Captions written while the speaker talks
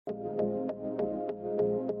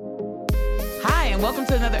Hi, and welcome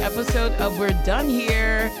to another episode of We're Done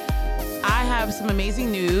Here. I have some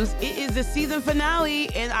amazing news. It is the season finale,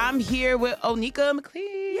 and I'm here with Onika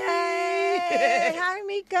McLean. Yay! Hi,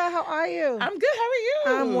 Mika. How are you? I'm good. How are you?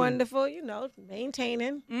 I'm wonderful. You know,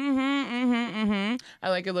 maintaining. I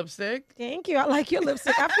like your lipstick. Thank you. I like your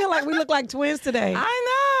lipstick. I feel like we look like twins today. I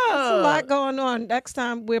know. There's a lot going on. Next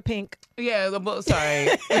time, we're pink. Yeah, sorry.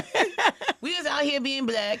 We just out here being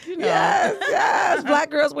black, you know. Yes. Black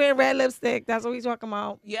girls wearing red lipstick. That's what we talking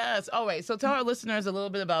about. Yes. All right. So tell our listeners a little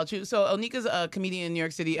bit about you. So Onika's a comedian in New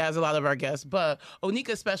York City, as a lot of our guests, but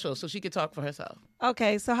Onika's special, so she could talk for herself.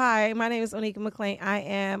 Okay. So hi, my name is Onika McLean. I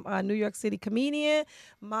am a New York City comedian,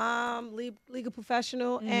 mom, legal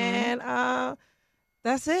professional, and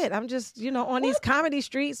that's it. I'm just, on these comedy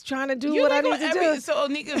streets trying to do what I need to do. So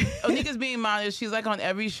Onika's being modest. She's like on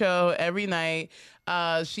every show, every night.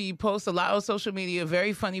 She posts a lot on social media,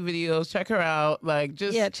 very funny videos. Check her out.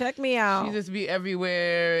 Check me out. She just be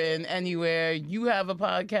everywhere and anywhere. You have a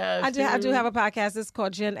podcast. I do have a podcast. It's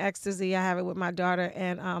called Gen Ecstasy. I have it with my daughter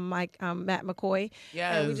and Matt McCoy.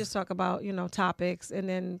 Yes. And we just talk about, topics and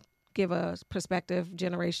then give a perspective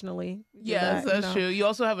generationally. Yes, that's true. You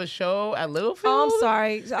also have a show at Littlefield? Oh, I'm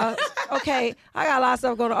sorry. Okay, I got a lot of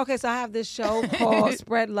stuff going on. Okay, so I have this show called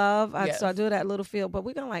Spread Love. So I do it at Littlefield, but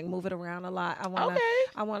we're going to move it around a lot.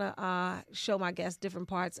 I want to show my guests different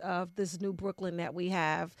parts of this new Brooklyn that we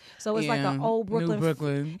have. So it's like an old Brooklyn. New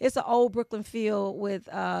Brooklyn. It's an old Brooklyn feel with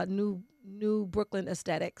new Brooklyn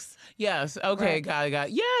aesthetics. Yes. Okay. Right. Got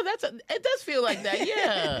it. Yeah, it does feel like that.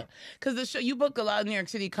 Yeah. Because the show, you book a lot of New York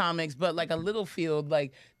City comics, but like a Littlefield,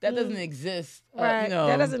 like that doesn't exist. Right.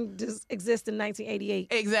 That doesn't just exist in 1988.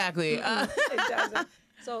 Exactly. It doesn't.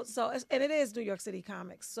 And it is New York City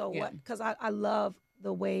comics. So what? Because I love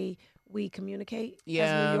the way we communicate as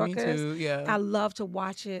New Yorkers. Me too. Yeah. I love to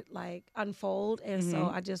watch it unfold, and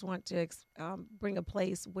so I just want to bring a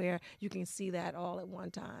place where you can see that all at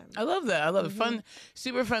one time. I love that. I love it. Fun,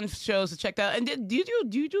 super fun shows to check out. And do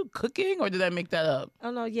you do cooking, or did I make that up?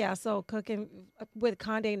 Oh no, yeah. So cooking with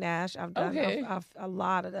Condé Nast, I've done a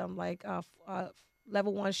lot of them, like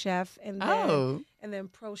level 1 chef, and then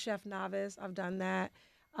pro chef novice. I've done that.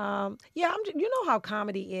 You know how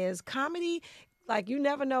comedy is. Comedy. Like, you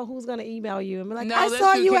never know who's going to email you and be like, I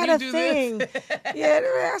saw you at a thing.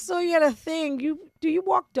 I saw you at a thing. Do you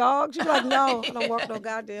walk dogs? You're like, no, I don't walk no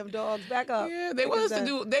goddamn dogs. Back up. Yeah, they want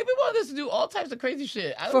us to do all types of crazy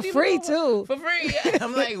shit. For free, too. For free, yeah.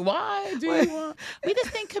 I'm like, why do you want? We just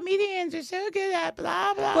think comedians are so good at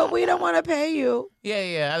blah, blah. But we don't want to pay you.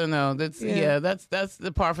 Yeah, I don't know. That's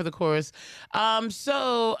the par for the course.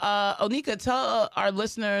 So, Onika, tell our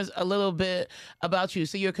listeners a little bit about you.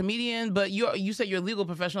 So you're a comedian, but you said you're a legal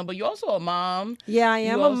professional, but you're also a mom. Yeah, I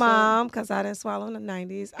am a mom because I didn't swallow in the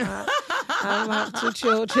 90s. I have 2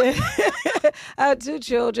 children. I have 2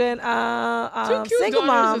 children. 2 cute single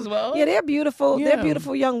mom as well. Yeah, they're beautiful. Yeah. They're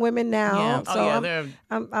beautiful young women now. Yeah. So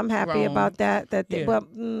I'm happy grown. about that. But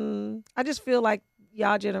I just feel like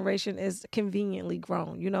y'all generation is conveniently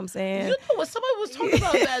grown. You know what I'm saying? You know what? Somebody was talking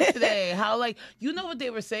about that today. How, what they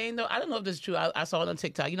were saying, though? I don't know if this is true. I saw it on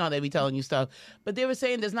TikTok. You know how they be telling you stuff. But they were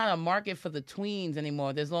saying there's not a market for the tweens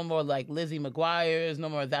anymore. There's no more, Lizzie McGuire's, no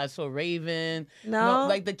more That's So Raven. No.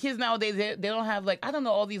 The kids nowadays, they don't have, I don't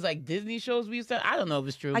know, all these, Disney shows we used to. I don't know if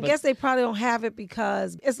it's true. I guess they probably don't have it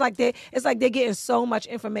because it's like they're getting so much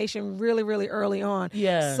information really, really early on.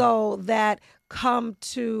 Yeah. So that come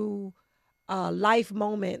to life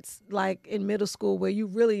moments like in middle school where you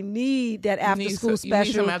really need that after school special. You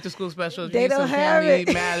need some after school specials. They don't have Family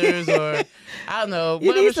it. Matters or I don't know.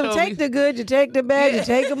 You need some take the good, you take the bad, you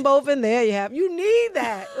take them both in there. You need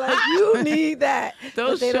that. You need that.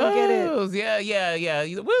 Those but they shows. Don't get it. Yeah.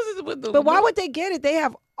 What is it with but why would they get it? They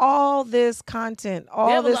have all this content,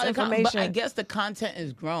 all this information. But I guess the content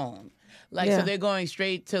is grown. So they're going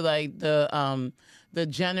straight to the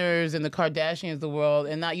Jenners and the Kardashians of the world,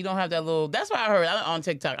 and now you don't have that little. That's what I heard on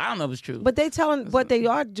TikTok. I don't know if it's true. But what they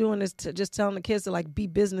are doing is just telling the kids to be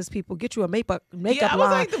business people. Get you a makeup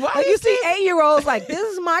line. You see 8-year-olds this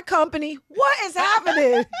is my company. What is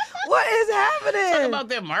happening? What is happening? Talk about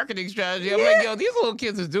their marketing strategy. I'm like, yo, these little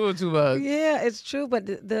kids is doing too much. Yeah, it's true. But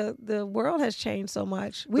the world has changed so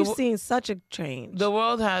much. We've seen such a change. The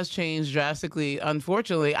world has changed drastically.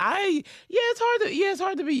 Unfortunately, it's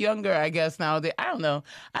hard to be younger. I guess nowadays. I don't know.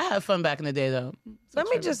 I had fun back in the day, though. Let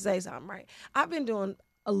me just say something, right? I've been doing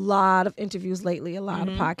a lot of interviews lately, a lot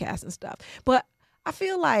of podcasts and stuff. But I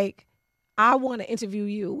feel like I want to interview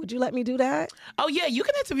you. Would you let me do that? Oh, yeah. You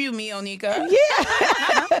can interview me, Onika.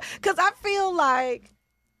 Yeah. Because I feel like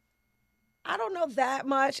I don't know that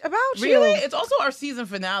much about you. Really? It's also our season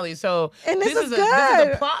finale, so and this is good. This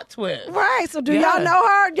is a plot twist. Right. So do y'all know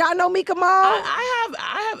her? Y'all know Mika Mal?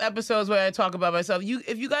 I have episodes where I talk about myself.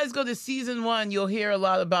 If you guys go to season 1, you'll hear a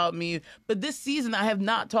lot about me. But this season, I have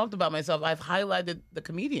not talked about myself. I've highlighted the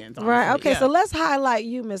comedians. Honestly. Right. Okay. Yeah. So let's highlight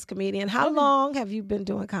you, Miss Comedian. How long have you been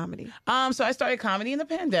doing comedy? So I started comedy in the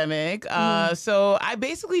pandemic. So I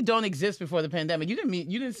basically don't exist before the pandemic. You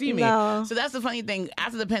didn't see me. No. So that's the funny thing.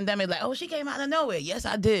 After the pandemic, like, oh, she came out of nowhere. Yes,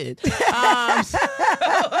 I did.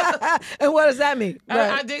 And what does that mean?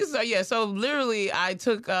 Right. I did. So yeah. So literally, I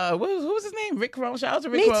took who was his name? Rick Chrome. Shout out to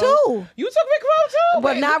Rick Chrome. Me too. You took Rick Chrome too.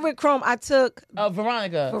 But not Rick Chrome. I took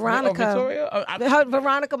Veronica. Victoria.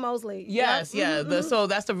 Veronica Mosley. Yes. Yep. Yeah. So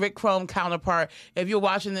that's the Rick Chrome counterpart. If you're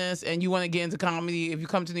watching this and you want to get into comedy, if you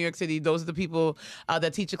come to New York City, those are the people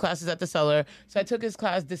that teach your classes at the Cellar. So I took his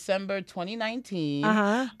class December 2019.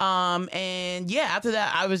 And yeah, after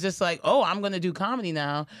that, I was just like, oh, I'm gonna do comedy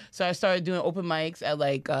now. So I started doing open mics at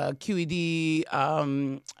like QED,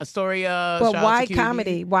 Astoria. But why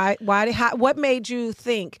comedy? What made you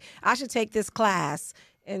think I should take this class?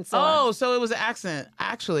 And so so it was an accident,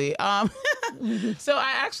 actually. Let me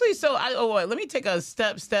take a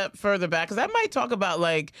step further back, because I might talk about,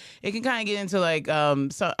 like, it can kind of get into like how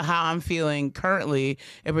I'm feeling currently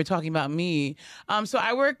if we're talking about me. So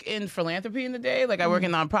I work in philanthropy in the day. Like, I work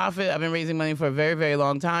in nonprofit. I've been raising money for a very, very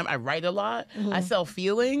long time. I write a lot. I sell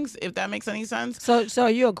feelings, if that makes any sense. So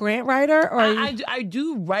are you a grant writer, or I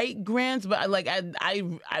do write grants, but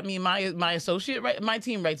I mean my associate, my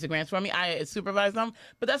team writes the grants for me. I supervise them.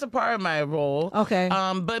 But that's a part of my role. Okay.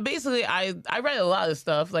 But basically, I write a lot of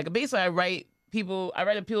stuff. Like, basically, I write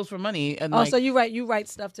appeals for money. And so you write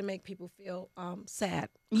stuff to make people feel sad.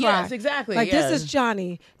 Yes, cry. exactly. Like, this is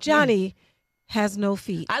Johnny. Johnny has no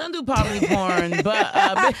feet. I don't do poverty porn,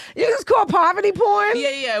 but you just call poverty porn?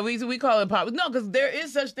 Yeah, we call it poverty. No, because there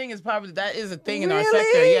is such thing as poverty. That is a thing in our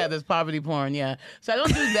sector. Yeah, there's poverty porn. Yeah, so I don't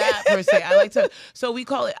do that per se. I like to. So I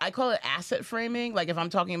call it asset framing. Like, if I'm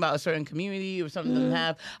talking about a certain community or something doesn't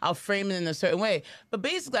have, I'll frame it in a certain way. But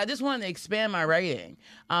basically, I just wanted to expand my writing.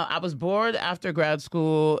 I was bored after grad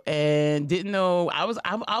school and didn't know. I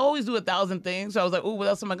always do 1,000 things. So I was like, oh, what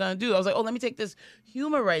else am I gonna do? I was like, oh, let me take this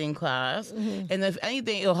humor writing class. And if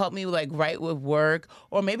anything, it'll help me, like, write with work,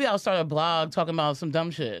 or maybe I'll start a blog talking about some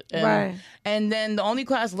dumb shit. Right. And then the only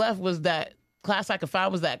class left was that class I could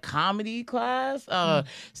find was that comedy class,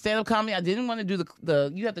 stand-up comedy. I didn't want to do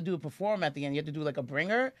you have to do a perform at the end. You have to do like a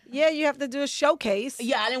bringer. Yeah, you have to do a showcase.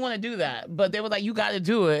 Yeah, I didn't want to do that. But they were like, you got to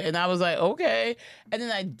do it. And I was like, okay. And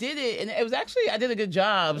then I did it. And it was actually, I did a good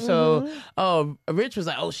job. So Rich was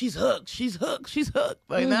like, oh, she's hooked. She's hooked. She's hooked.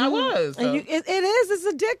 Like, and I was. So. And it's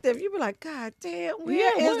addictive. You be like, God damn,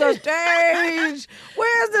 where is the stage?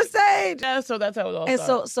 Where's the stage? Yeah, so that's how it all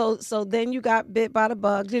started. So then you got bit by the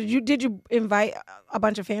bug. Did you invite a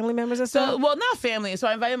bunch of family members and stuff? Well, not family. So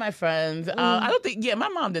I invited my friends. I don't think. Yeah, my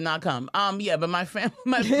mom did not come. But my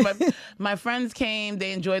my friends came.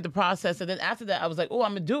 They enjoyed the process, and then after that, I was like, oh,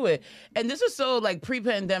 I'm gonna do it. And this was so like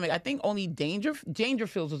pre-pandemic. I think only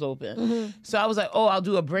Dangerfields was open. So I was like, oh, I'll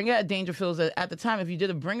do a bringer at Dangerfields. At the time, if you did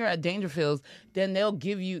a bringer at Dangerfields, then they would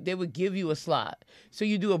give you a slot. So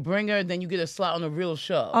you do a bringer, then you get a slot on a real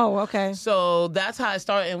show. Oh, okay. So that's how I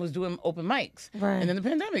started and was doing open mics. Right. And then the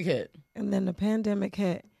pandemic hit. And then the pandemic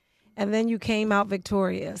hit. And then you came out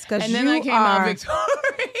victorious. And then I came out victorious.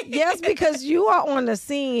 Yes, because you are on the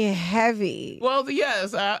scene heavy. Well,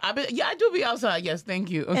 yes. I do be outside. Yes, thank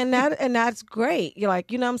you. And that's great. You're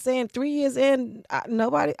like, you know what I'm saying? 3 years in,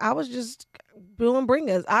 I was just doing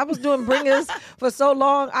bringers. I was doing bringers for so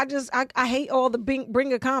long. I hate all the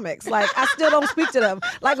bringer comics. Like, I still don't speak to them.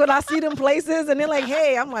 Like, when I see them places and they're like,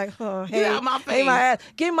 hey, I'm like, oh, hey, get out my face. Hey, my ass.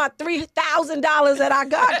 Give my $3,000 that I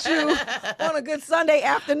got you on a good Sunday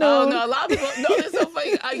afternoon. Oh, no, a lot of people, no, it's so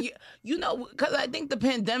funny. Because I think the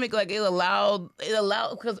pandemic, like, it allowed,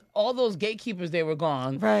 because all those gatekeepers, they were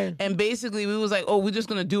gone. Right. And basically, we was like, oh, we're just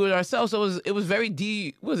going to do it ourselves. So it was very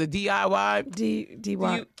DIY?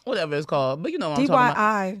 DIY. Whatever it's called. But you know what I'm talking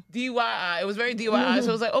about. DIY. It was very DIY. So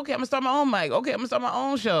it was like, okay, I'm going to start my own mic. Okay, I'm going to start my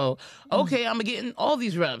own show. Okay, I'm going to get in all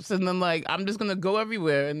these reps. And then, like, I'm just going to go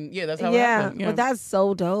everywhere. And yeah, that's how it happened. Yeah, but that's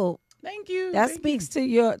so dope. Thank you. That speaks to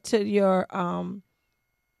your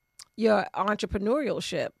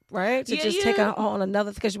entrepreneurship, right? To take on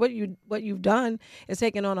another, because what you've done is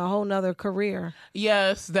taking on a whole nother career.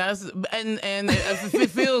 Yes, that's and it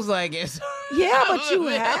feels like it. Yeah, but you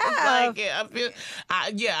have. Like it.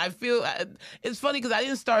 I feel. It's funny because I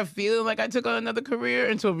didn't start feeling like I took on another career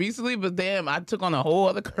until recently. But damn, I took on a whole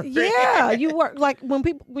other career. Yeah, you work like when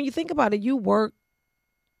you think about it, you work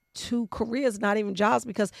 2 careers, not even jobs,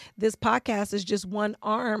 because this podcast is just one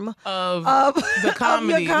arm of the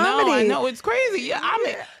comedy. Of your comedy. No, I know, it's crazy. Yeah,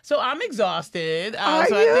 I'm exhausted. Are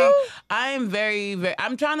so you? I think I am very, very.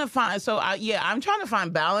 I'm trying to find. I'm trying to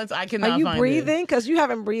find balance. I cannot. Are you find breathing? Because you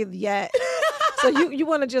haven't breathed yet. So you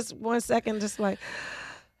want to just 1 second, just like.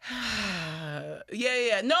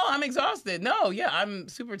 Yeah. No, I'm exhausted. No, yeah, I'm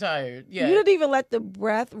super tired. Yeah. You didn't even let the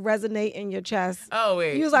breath resonate in your chest. Oh,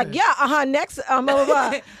 wait. You was like, next, blah, blah,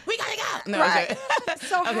 blah. We gotta go. No, right. okay.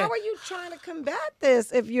 So how are you trying to combat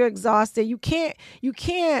this if you're exhausted? You can't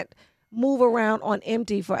move around on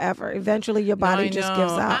empty forever. Eventually your body just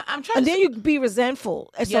gives out. I'm trying and then you be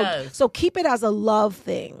resentful. And so keep it as a love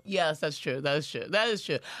thing. Yes, that's true. That is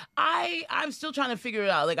true. I'm still trying to figure it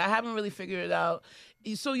out. Like, I haven't really figured it out.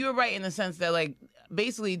 So you're right in the sense that, like,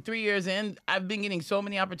 basically 3 years in, I've been getting so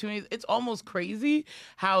many opportunities. It's almost crazy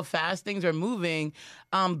how fast things are moving.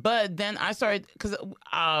 But then I started, because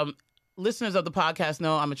listeners of the podcast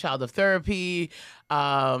know I'm a child of therapy,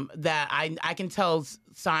 that I can tell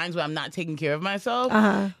signs when I'm not taking care of myself.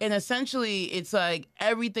 And essentially, it's like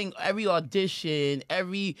everything, every audition,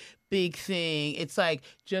 every big thing, it's like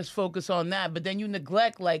just focus on that, but then you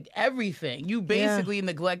neglect like everything. You basically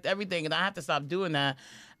neglect everything, and I have to stop doing that.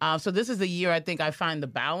 So this is the year I think I find the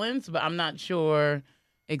balance, but I'm not sure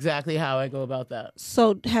exactly how I go about that.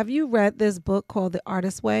 So have you read this book called The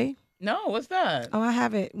Artist's Way? No, what's that? Oh, I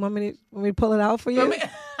have it. Want me to pull it out for you? If you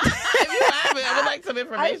have it, I would like some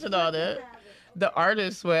information on it. The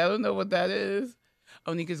Artist's Way. I don't know what that is.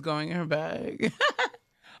 Onika's going in her bag.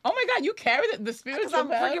 Oh my God, you carried it, the spiritual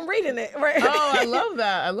bag? I'm freaking reading it. Right? Oh, I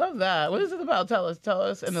love that. What is it about? Tell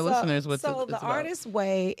us, and the listeners what's it's about. So the Artist's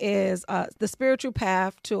Way is the spiritual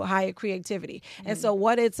path to higher creativity. And so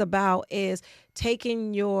what it's about is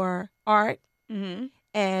taking your art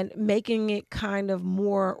and making it kind of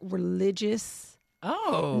more religious.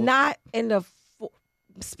 Oh. Not in the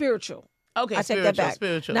spiritual. Okay, I take that back.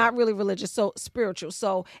 Spiritual. Not really religious, so spiritual.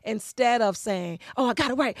 So instead of saying, "Oh, I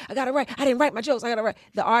gotta write, I didn't write my jokes, I gotta write,"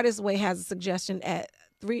 the Artist's Way has a suggestion at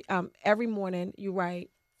 3 every morning you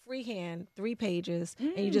write freehand 3 pages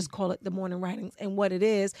and you just call it the morning writings. And what it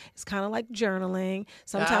is, it's kind of like journaling.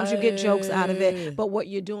 Sometimes you get jokes out of it, but what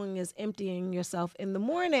you're doing is emptying yourself in the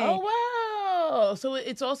morning. Oh wow! So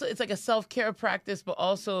it's like a self-care practice, but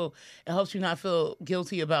also it helps you not feel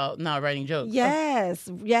guilty about not writing jokes. Yes.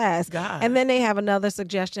 God. And then they have another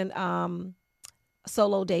suggestion: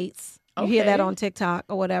 solo dates. You hear that on TikTok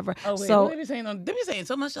or whatever. Oh, wait, what are they saying? They be saying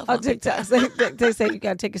so much stuff on TikTok. They say you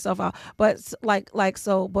got to take yourself out. But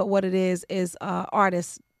but what it is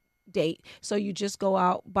artist date. So you just go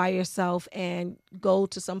out by yourself and go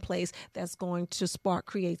to some place that's going to spark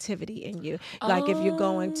creativity in you. Like if you're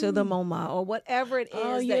going to the MoMA or whatever it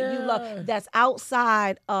is that you love, that's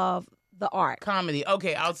outside of the art. Comedy.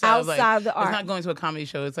 Okay, outside of the art. It's not going to a comedy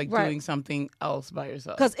show. It's like doing something else by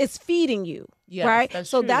yourself. Because it's feeding you. Yes, right? That's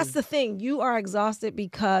so true. That's the thing. You are exhausted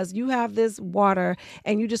because you have this water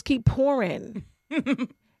and you just keep pouring.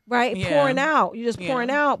 Right? Yeah. Pouring out. You're just pouring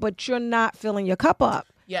out, but you're not filling your cup up.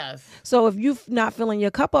 Yes. So if you're not filling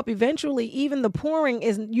your cup up, eventually even the pouring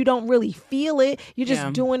you don't really feel it. You're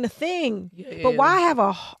just doing the thing. But why have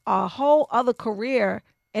a whole other career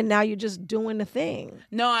and now you're just doing the thing?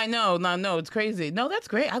 No, I know. No, it's crazy. No, that's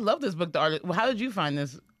great. I love this book, The Artist. How did you find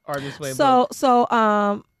this Artist's Way book? So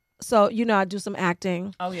I do some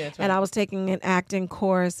acting. Oh yeah, that's right. And I was taking an acting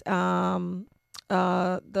course, the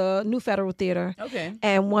New Federal Theater. Okay.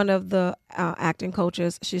 And one of the acting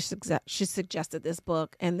coaches, she suggested this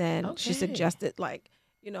book, and then she suggested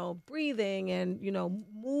breathing and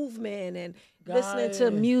movement and listening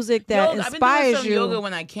to music that inspires I've been doing some you. Yoga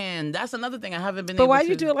when I can. That's another thing I haven't been. But able why to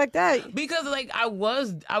you do it like that? Because I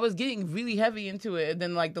was getting really heavy into it. And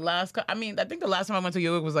then I think the last time I went to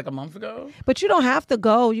yoga was like a month ago. But you don't have to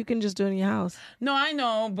go. You can just do it in your house. No, I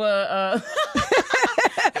know, but am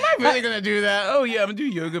I really gonna do that? Oh yeah, I'm gonna do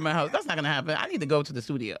yoga in my house. That's not gonna happen. I need to go to the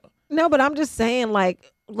studio. No, but I'm just saying, like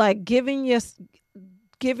giving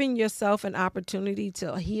yourself an opportunity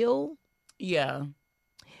to heal. Yeah.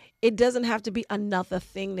 It doesn't have to be another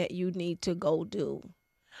thing that you need to go do.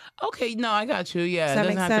 Okay, no, I got you. Yeah, Does it that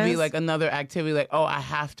doesn't make have to be sense? like another activity. Like, oh, I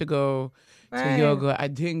have to go to yoga. I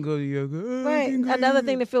didn't go to yoga. Right, another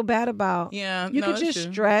thing to feel bad about. Yeah, you could just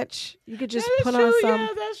true. stretch. You could just That is put true. on some Yeah,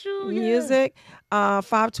 that's true. music.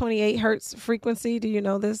 528 hertz frequency. Do you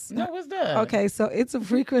know this? No, what's that? Okay, so it's a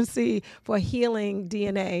frequency for healing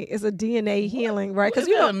DNA. It's a DNA healing, right? Because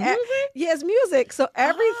music? Yeah, it's music. So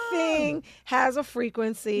everything has a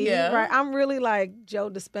frequency, right? I'm really like Joe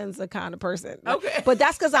Dispenza kind of person. Okay. But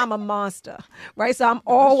that's because I'm a monster, right? So I'm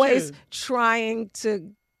always trying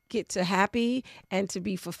to get to happy and to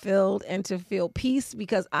be fulfilled and to feel peace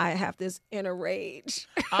because I have this inner rage.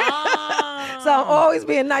 Oh. So I'm always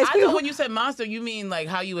being nice. I thought when you said monster, you mean like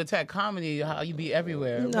how you attack comedy, how you be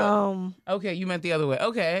everywhere. No. Okay, you meant the other way.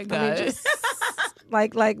 Okay, got it.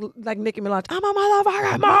 Like Nicki Minaj, I'm a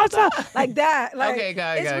motherfucking monster, like that. Like, okay,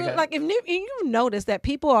 got it. Like if you notice that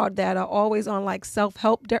people that are always on like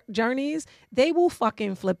self-help journeys, they will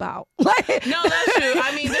fucking flip out. Like, no, that's true.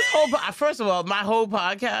 I mean, first of all, my whole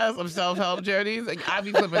podcast of self-help journeys, like, I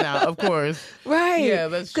be flipping out, of course. Right. Yeah,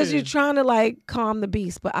 that's true. Because you're trying to like calm the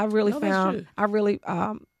beast, but I really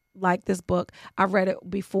like this book. I read it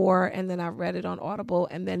before, and then I read it on Audible,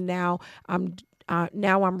 and then now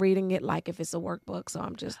I'm reading it like if it's a workbook, so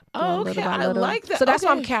I'm just doing little by little. I like that. So that's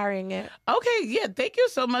why I'm carrying it. Okay, yeah. Thank you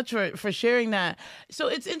so much for sharing that. So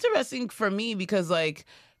it's interesting for me because I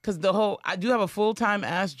do have a full-time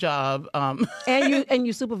ass job. And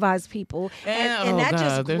you supervise people, and that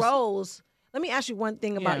just grows. Let me ask you one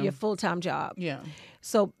thing about your full-time job. Yeah.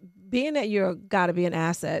 So being that you're got to be an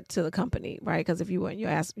asset to the company, right? Because if you weren't,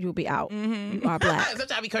 you'll be out. Mm-hmm. You are black.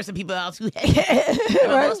 Sometimes I be cursing people out too. My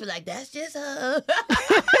boss be like, "That's just her."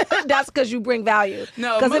 That's because you bring value.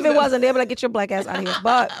 No, because if it wasn't, they'd be like, "Get your black ass out of here."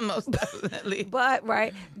 But most definitely. But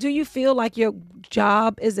right, do you feel like your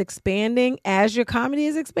job is expanding as your comedy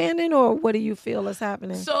is expanding, or what do you feel is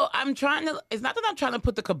happening? So I'm trying to. It's not that I'm trying to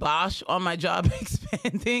put the kibosh on my job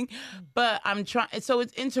expanding, but I'm trying. So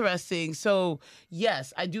it's interesting. So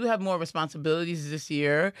yes, I do have more responsibilities this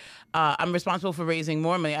year. I'm responsible for raising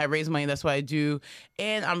more money. I raise money. That's what I do.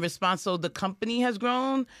 And I'm responsible. The company has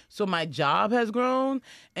grown. So my job has grown.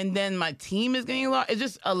 And then my team is getting a lot. It's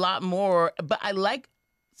just a lot more. But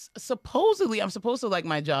supposedly, I'm supposed to like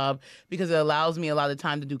my job because it allows me a lot of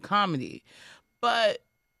time to do comedy. But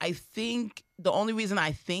I think the only reason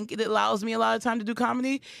I think it allows me a lot of time to do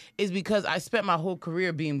comedy is because I spent my whole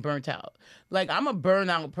career being burnt out. Like, I'm a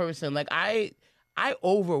burnout person. Like, I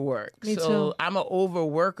overwork. Me so too. I'm an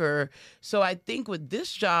overworker. So I think with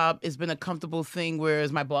this job, it's been a comfortable thing,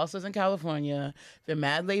 whereas my boss is in California. They're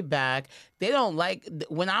mad laid back. They don't like,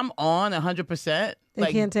 when I'm on 100%.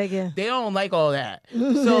 They can't take it. They don't like all that.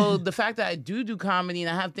 So the fact that I do comedy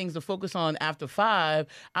and I have things to focus on after 5,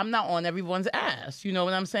 I'm not on everyone's ass. You know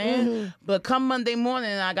what I'm saying? Mm-hmm. But come Monday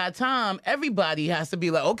morning and I got time, everybody has to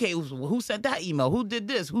be like, okay, who sent that email? Who did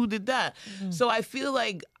this? Who did that? Mm-hmm. So I feel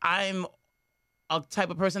like I'm a type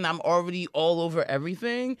of person, I'm already all over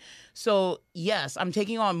everything. So yes, I'm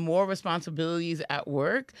taking on more responsibilities at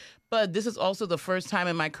work, but this is also the first time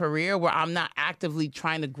in my career where I'm not actively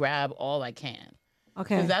trying to grab all I can.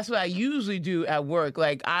 Okay. Because that's what I usually do at work.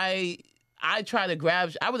 Like I try to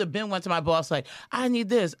grab, I would have went to my boss like, I need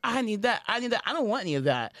this, I need that, I need that. I don't want any of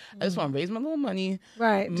that. I just want to raise my little money,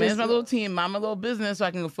 right? Manage my little team, mind my little business so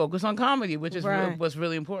I can focus on comedy, which is what's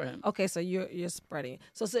really important. Okay, so you're spreading.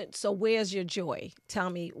 So where's your joy? Tell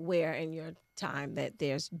me where in your time that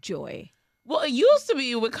there's joy. Well, it used to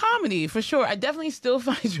be with comedy, for sure. I definitely still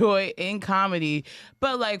find joy in comedy.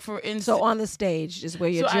 But, like, for instance... So on the stage is where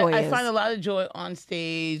your joy is. I find a lot of joy on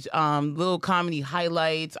stage, little comedy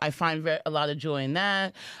highlights. I find a lot of joy in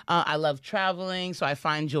that. I love traveling, so I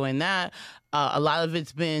find joy in that. A lot of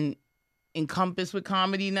it's been encompassed with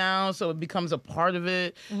comedy now, so it becomes a part of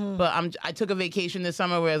it. Mm-hmm. But I took a vacation this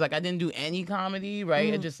summer where I didn't do any comedy, right?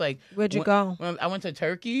 Mm-hmm. I just like where'd you go? I went to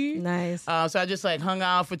Turkey. Nice. So I just like hung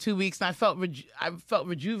out for 2 weeks and I felt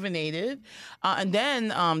rejuvenated. And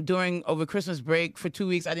then over Christmas break for 2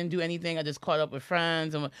 weeks I didn't do anything. I just caught up with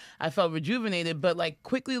friends and I felt rejuvenated. But like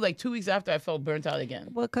quickly, like 2 weeks after, I felt burnt out again.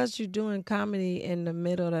 Well, because you're doing comedy in the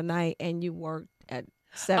middle of the night and you work at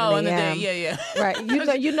 7 a.m. in the day, yeah. Right.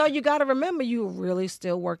 You got to remember you're really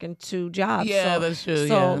still working 2 jobs. Yeah, that's true.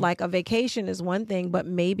 So like a vacation is one thing, but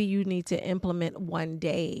maybe you need to implement one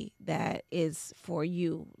day that is for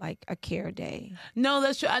you, like a care day. No,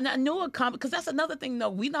 that's true. I know because that's another thing. No,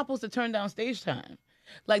 we're not supposed to turn down stage time.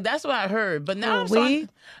 Like, that's what I heard. But now we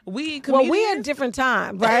at different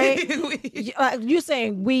time, right? You're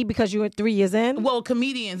saying we because you were 3 years in? Well,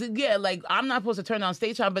 comedians, yeah, like, I'm not supposed to turn on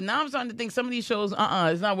stage time, but now I'm starting to think some of these shows,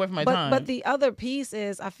 it's not worth my time. But the other piece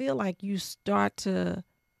is, I feel like you start to,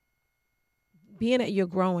 being that you're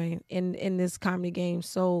growing in this comedy game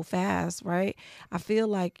so fast, right? I feel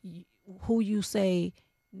like who you say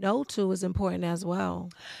no to is important as well.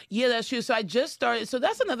 Yeah, that's true. So I just started. So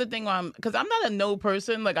that's another thing because I'm not a no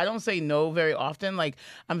person. Like, I don't say no very often. Like,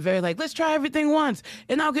 I'm very like, let's try everything once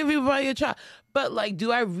and I'll give everybody a try. But like,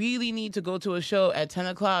 do I really need to go to a show at 10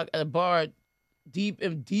 o'clock at a bar deep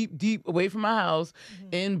away from my house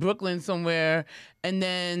in Brooklyn somewhere and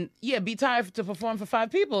then, be tired to perform for 5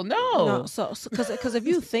 people? No. So because if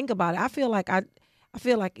you think about it, I feel like I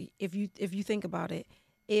feel like if you think about it,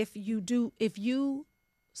 if you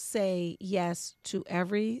say yes to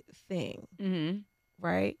everything,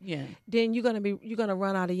 right? Yeah. Then you're gonna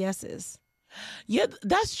run out of yeses. Yeah,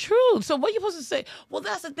 that's true. So what are you supposed to say? Well,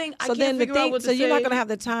 that's the thing. I can't figure out what to say. So you're not gonna have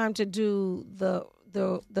the time to do the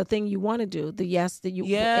thing you want to do, the yes that you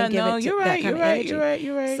and give it to you're that right, kind you're of right, energy.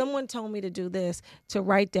 you're right. Someone told me to do this, to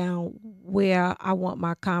write down where I want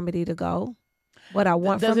my comedy to go, what I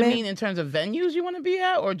want from it. Does it mean in terms of venues you want to be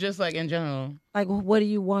at, or just like in general? Like, what do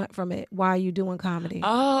you want from it? Why are you doing comedy?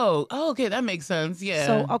 Oh, okay, that makes sense. Yeah.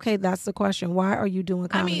 So, okay, that's the question. Why are you doing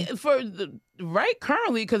comedy? I mean,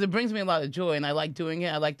 currently, because it brings me a lot of joy and I like doing it.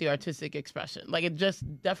 I like the artistic expression. Like, it just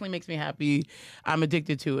definitely makes me happy. I'm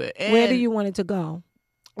addicted to it. And, where do you want it to go?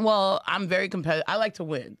 Well, I'm very competitive. I like to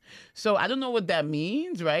win. So I don't know what that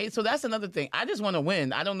means, right? So that's another thing. I just want to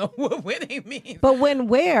win. I don't know what winning means. But win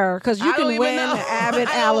where? Because you can win Abbott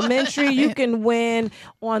Elementary. You can win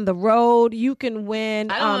on the road. You can win.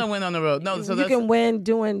 I don't want to win on the road. No, so you can win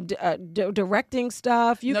doing directing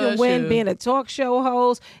stuff. You can win being a talk show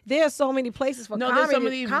host. There are so many places for there's so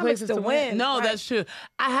many places to win. No, right? That's true.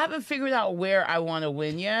 I haven't figured out where I want to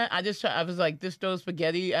win yet. I was like, just throw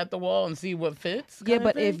spaghetti at the wall and see what fits. Yeah,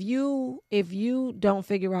 but if you don't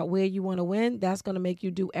figure out where you want to win, that's going to make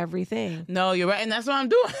you do everything. No, you're right, and that's what I'm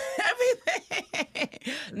doing. Everything.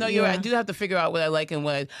 No, you're right. I do have to figure out what I like and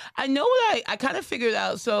what I know. What I kind of figured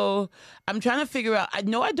out. So I'm trying to figure out. I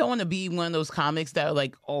know I don't want to be one of those comics that are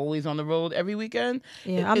like always on the road every weekend.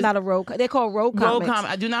 Yeah, I'm not a road. They're called road comics.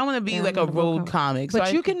 I do not want to be like a road comic.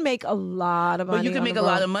 But you can make a lot of money. But you can make a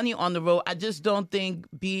lot of money on the road. I just don't think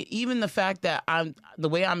even the fact that the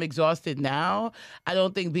way I'm exhausted now, I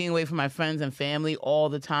don't think being away from my friends and family all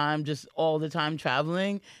the time, just all the time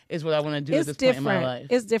traveling, is what I want to do at this point in my life.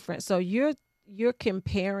 It's different. So you're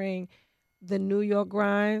comparing the New York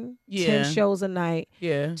grind, 10 shows a night,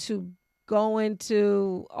 to going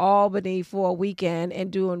to Albany for a weekend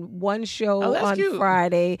and doing one show on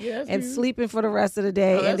Friday and sleeping for the rest of the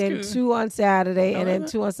day, and then 2 on Saturday, and then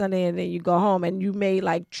 2 on Sunday, and then you go home, and you made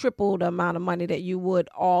like triple the amount of money that you would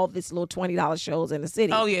all this little $20 shows in the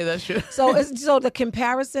city. Oh yeah, that's true. So the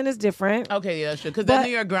comparison is different. Okay, yeah, that's true. Because the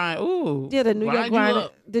New York grind, the New York grind.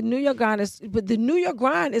 The New York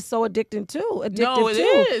grind is so addicting too. No, it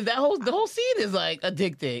is. The whole scene is like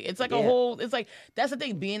addicting. It's like a whole. It's like that's the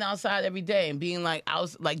thing. Being outside every day and being like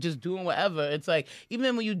out, like just doing whatever. It's like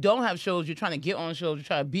even when you don't have shows, you're trying to get on shows, you're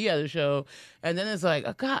trying to be at a show, and then it's like,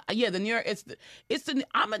 oh God, yeah, the New York.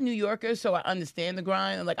 I'm a New Yorker, so I understand the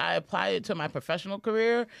grind, and like I apply it to my professional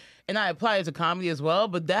career, and I apply it to comedy as well.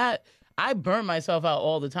 But that I burn myself out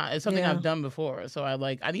all the time. It's something I've done before, so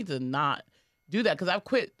I need to not do that because I've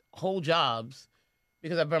quit whole jobs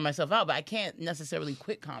because I burn myself out, but I can't necessarily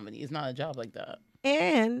quit comedy. It's not a job like that.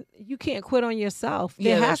 And you can't quit on yourself.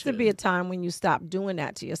 There has to be a time when you stop doing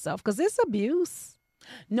that to yourself because it's abuse.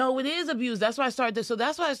 No, it is abuse. That's why I started. So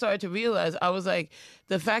that's why I started to realize I was like,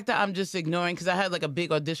 the fact that I'm just ignoring because I had like a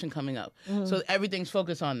big audition coming up, so everything's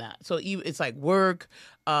focused on that. So it's like work.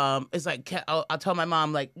 It's like I'll tell my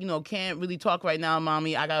mom like, can't really talk right now,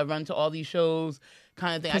 mommy. I gotta run to all these shows.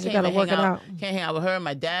 Kind of thing. I can't hang out with her.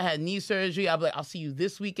 My dad had knee surgery. I'll be like, I'll see you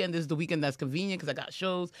this weekend. This is the weekend that's convenient because I got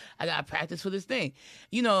shows. I got to practice for this thing.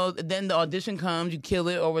 Then the audition comes, you kill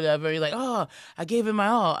it or whatever. You're like, oh, I gave it my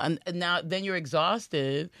all. And now then you're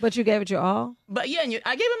exhausted. But you gave it your all? But yeah, I gave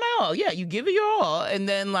it my all. Yeah, you give it your all. And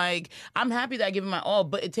then like, I'm happy that I give it my all,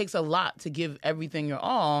 but it takes a lot to give everything your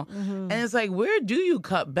all. And it's like, where do you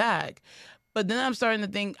cut back? But then I'm starting to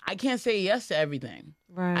think, I can't say yes to everything.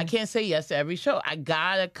 Right. I can't say yes to every show. I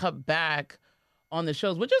gotta cut back on the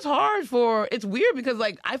shows, which is hard it's weird because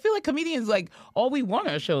like I feel like comedians like all we want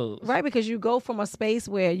are shows. Right, because you go from a space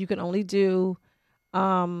where you can only do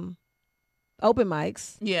open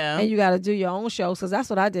mics. Yeah. And you got to do your own shows because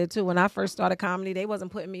that's what I did too. When I first started comedy, they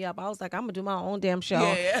wasn't putting me up. I was like, I'm going to do my own damn show.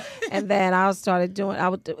 Yeah. And then I started doing,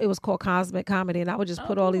 it was called Cosmic Comedy, and I would just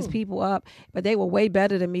put all these people up, but they were way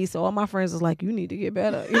better than me. So all my friends was like, you need to get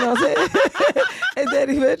better. You know what I'm saying? And then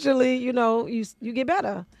eventually, you get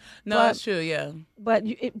better. No, that's true, yeah. But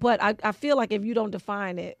I feel like if you don't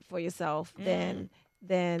define it for yourself, then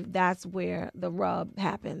that's where the rub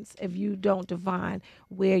happens. If you don't define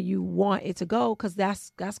where you want it to go, because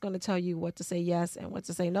that's going to tell you what to say yes and what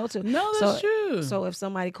to say no to. No, that's true. So if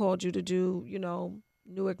somebody called you to do,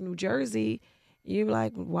 Newark, New Jersey, you're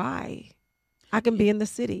like, why? I can be in the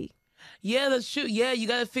city. Yeah, that's true. Yeah, you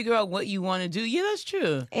got to figure out what you want to do. Yeah, that's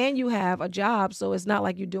true. And you have a job, so it's not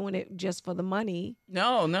like you're doing it just for the money.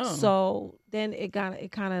 No. So then it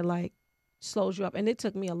kind of like slows you up. And it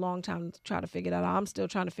took me a long time to try to figure that out. I'm still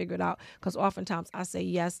trying to figure it out because oftentimes I say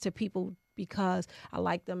yes to people because I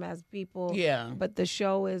like them as people. Yeah. But the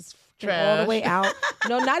show is trash all the way out.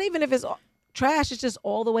 No, not even if it's trash. It's just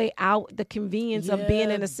all the way out. The convenience of being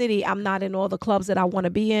in a city. I'm not in all the clubs that I want to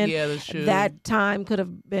be in. Yeah, that's true. That time could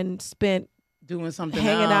have been spent doing something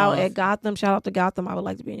hanging out at Gotham. Shout out to Gotham. I would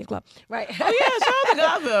like to be in your club. Right. Oh yeah, shout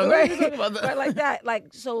out to Gotham. Right, like that.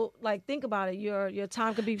 Like, so, like, think about it. Your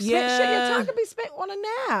time could be spent. Your time could be spent on a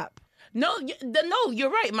nap. No, you're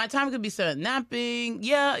right. My time could be spent napping.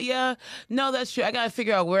 Yeah. No, that's true. I gotta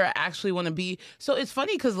figure out where I actually want to be. So it's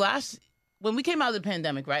funny because when we came out of the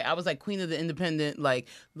pandemic, right, I was like queen of the independent, like,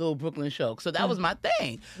 little Brooklyn show. So that was my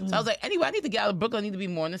thing. So I was like, anyway, I need to get out of Brooklyn. I need to be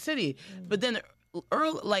more in the city. But then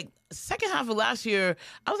second half of last year,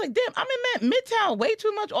 I was like, damn, I'm in Midtown way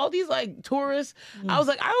too much. All these like tourists. I was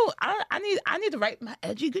like, I need to write my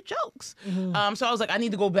edgy good jokes. So I was like, I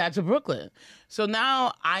need to go back to Brooklyn. So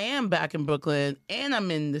now I am back in Brooklyn and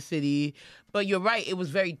I'm in the city. But you're right, it was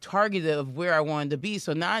very targeted of where I wanted to be.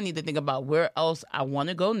 So now I need to think about where else I want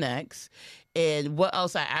to go next and what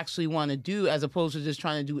else I actually want to do, as opposed to just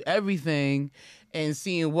trying to do everything and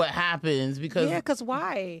seeing what happens. Because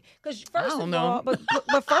why? Because first of all, but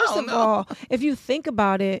first of all, if you think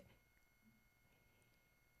about it,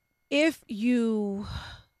 if you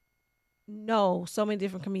know so many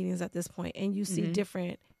different comedians at this point and you see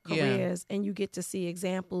different careers and you get to see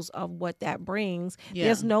examples of what that brings,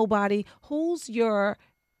 there's nobody. Who's your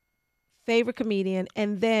favorite comedian,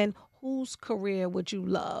 and then whose career would you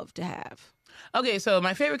love to have? Okay, so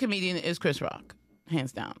my favorite comedian is Chris Rock,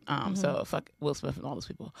 hands down. So fuck Will Smith and all those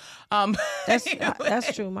people.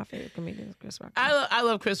 That's true. My favorite comedian is Chris Rock. I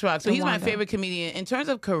love Chris Rock. So he's my favorite comedian. In terms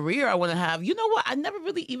of career I want to have, you know what? I never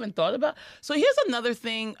really even thought about. So here's another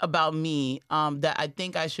thing about me that I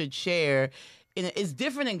think I should share. And it's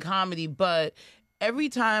different in comedy, but every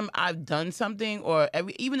time I've done something, or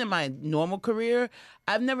even in my normal career,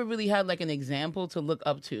 I've never really had like an example to look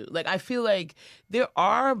up to. Like, I feel like there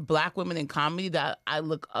are Black women in comedy that I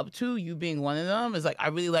look up to, you being one of them. Is like, I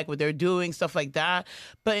really like what they're doing, stuff like that.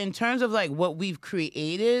 But in terms of like what we've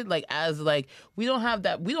created, like as like, we don't have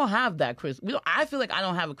that Chris. I feel like I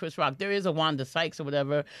don't have a Chris Rock. There is a Wanda Sykes or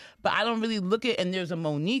whatever, but I don't really look at, and there's a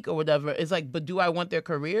Monique or whatever. It's like, but do I want their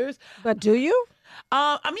careers? But do you?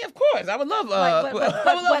 I mean, of course, I would love. I would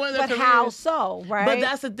love one of their careers. How so? Right. But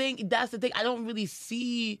that's the thing. I don't really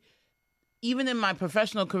see. Even in my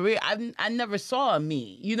professional career, I never saw a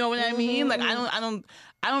me. You know what I mean? Like,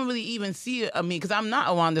 I don't really even see a me, because I'm not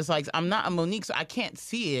a Wanda Sykes. I'm not a Monique, so I can't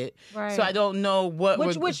see it. Right. So I don't know what.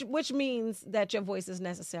 Which means that your voice is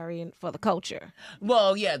necessary for the culture.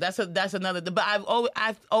 Well, yeah, that's another. But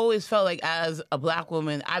I've always felt like, as a Black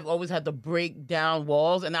woman, I've always had to break down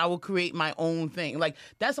walls, and I will create my own thing. Like,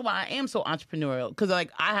 that's why I am so entrepreneurial, because like,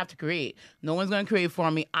 I have to create. No one's gonna create for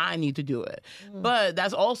me. I need to do it. But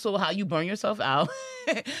that's also how you burn yourself out.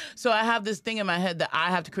 So I have this thing in my head that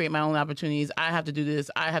I have to create my own opportunities. I have to do this.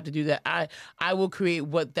 I have to do that. I will create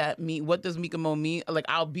what that mean. What does Mika Mo mean? Like,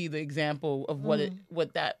 I'll be the example of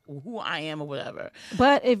who I am or whatever.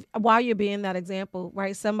 But while you're being that example,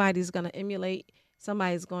 right, somebody's going to emulate.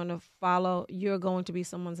 Somebody's going to follow. You're going to be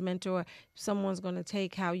someone's mentor. Someone's going to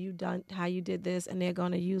take how you did this, and they're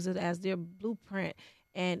going to use it as their blueprint.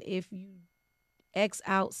 And if you X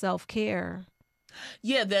out self-care,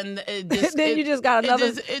 yeah, then you just got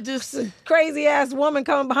another crazy ass woman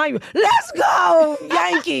coming behind you. Let's go,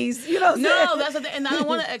 Yankees! You know. No, that's the thing. And I don't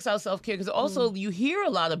want to X out self-care, because also you hear a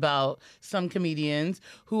lot about some comedians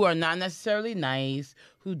who are not necessarily nice,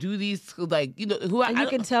 who do these, like, you know, and you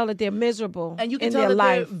can tell that they're miserable, and you can tell that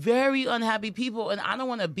they're very unhappy people. And I don't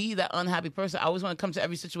want to be that unhappy person. I always want to come to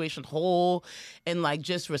every situation whole and like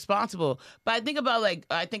just responsible. But I think about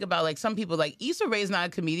like some people, like Issa Rae's not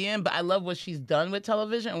a comedian, but I love what she's done with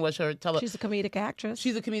television and what she's a comedic actress.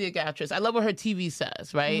 She's a comedic actress. I love what her TV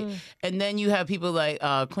says, right? And then you have people like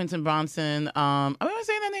Quentin Bronson. Am I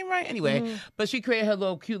saying that name right? Anyway, but she created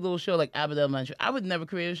her cute little show like Abbott Elementary. I would never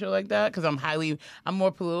create a show like that, because I'm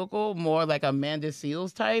more political, more like Amanda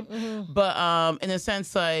Seales type. But in a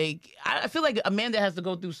sense, like, I feel like Amanda has to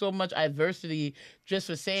go through so much adversity just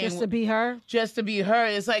for saying, just to be her.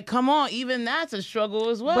 It's like, come on, even that's a struggle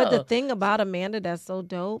as well. But the thing about Amanda that's so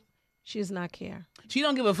dope, she does not care. She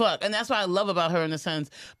don't give a fuck, and that's what I love about her in a sense.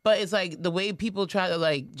 But it's like the way people try to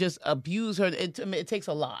like just abuse her. It takes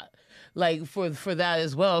a lot, like for that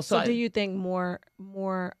as well. So do you think more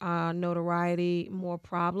notoriety, more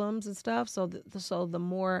problems and stuff? So the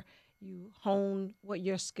more you hone what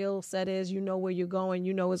your skill set is, you know where you're going,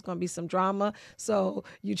 you know it's going to be some drama. So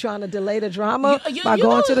you trying to delay the drama by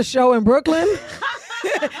going to the show in Brooklyn?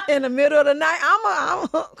 in the middle of the night.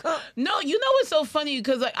 No, you know what's so funny?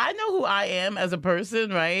 Because like I know who I am as a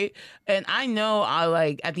person, right? And I know I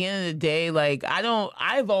like at the end of the day, like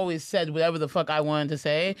I've always said whatever the fuck I wanted to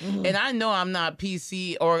say. Mm-hmm. And I know I'm not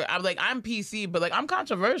PC or I'm PC, but like I'm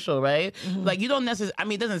controversial, right? Mm-hmm. Like you don't necessarily, I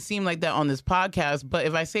mean, it doesn't seem like that on this podcast, but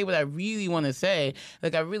if I say what I really want to say,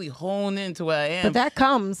 like I really hone into what I am. But that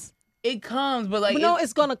comes. It comes, but like...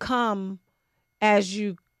 it's going to come as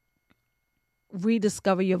you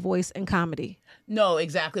rediscover your voice in comedy. No,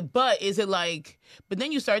 exactly. But is it like... But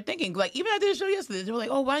then you start thinking, like, even I did a show yesterday, they were like,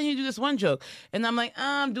 oh, why didn't you do this one joke? And I'm like,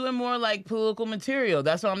 I'm doing more like political material.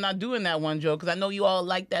 That's why I'm not doing that one joke, because I know you all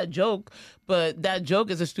like that joke, but that joke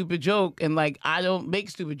is a stupid joke, and like, I don't make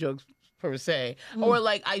stupid jokes per se. Or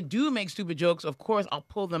like I do make stupid jokes, of course I'll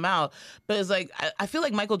pull them out, but it's like I feel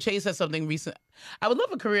like Michael Che said something recent. I would love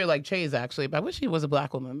a career like Che's actually, but I wish he was a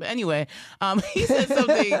black woman. But anyway, he said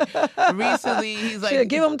something recently. He's like,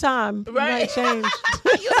 give him time, right? He might change.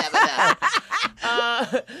 You never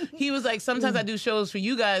know. He was like, sometimes I do shows for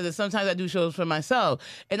you guys, and sometimes I do shows for myself.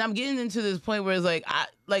 And I'm getting into this point where it's like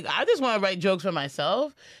I just want to write jokes for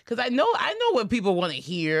myself, because I know what people want to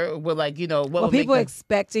hear. What what people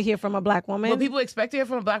expect to hear from a black woman. What people expect to hear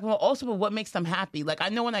from a black woman. Also, but what makes them happy. Like I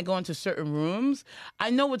know when I go into certain rooms, I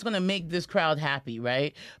know what's going to make this crowd happy,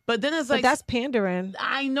 right? But then it's like, but that's pandering.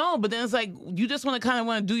 I know, but then it's like you just want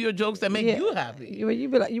to do your jokes that make you happy. You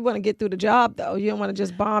be like, you want to get through the job though. You don't want to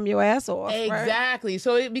just bomb your ass off. Exactly. Right?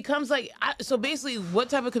 So it becomes like, so basically, what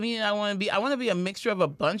type of comedian I want to be? I want to be a mixture of a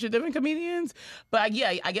bunch of different comedians. But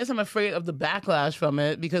I guess I'm afraid of the backlash from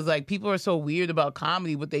it, because like people are so weird about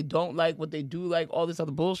comedy, what they don't like, what they do like, all this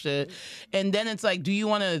other bullshit. And then it's like, do you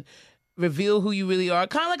want to reveal who you really are?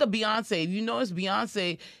 Kind of like a Beyonce. You notice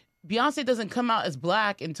Beyonce doesn't come out as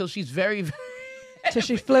black until she's very, very until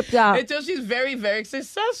she flipped out. Until she's very, very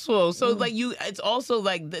successful. So like it's also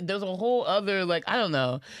like there's a whole other, like, I don't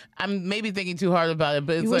know. I'm maybe thinking too hard about it,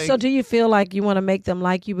 but it's like. So do you feel like you want to make them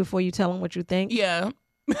like you before you tell them what you think? Yeah.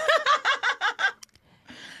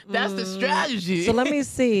 That's the strategy. So let me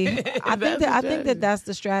see. I think that's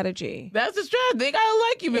the strategy. That's the strategy. They gotta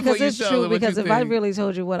like you before you tell them what you think. Because it's true. Because if I really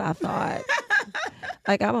told you what I thought,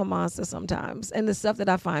 like I'm a monster sometimes, and the stuff that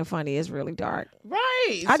I find funny is really dark.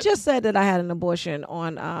 Right. I just said that I had an abortion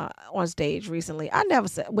on stage recently. I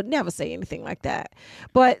would never say anything like that,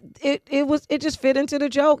 but it just fit into the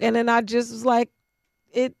joke, and then I just was like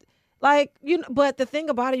it. Like, but the thing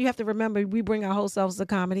about it, you have to remember, we bring our whole selves to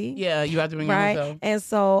comedy. Yeah, you have to bring your whole self. And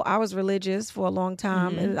so I was religious for a long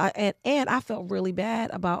time, and I felt really bad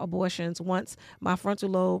about abortions once my frontal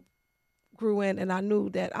lobe grew in, and I knew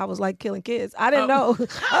that I was like killing kids. I didn't know.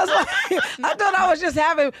 I was like, I thought I was just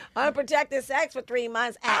having unprotected sex for 3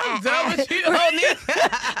 months. I'm done with you.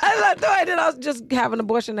 I thought I was just having an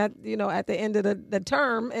abortion at the end of the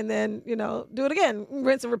term, and then do it again,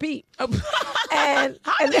 rinse and repeat. And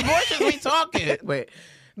how many abortions we talking? Wait.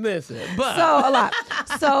 Listen, but so a lot.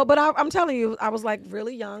 So, but I'm telling you, I was like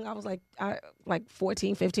really young. I was like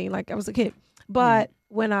 14, 15, like I was a kid. But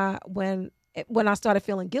when I started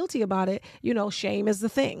feeling guilty about it, shame is the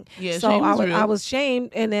thing. Yeah, so shame is real. I was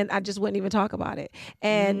shamed, and then I just wouldn't even talk about it.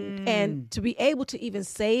 And to be able to even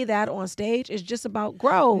say that on stage is just about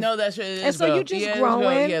growth. No, that's true. And so you're just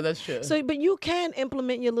growing. Yeah, that's true. So, but you can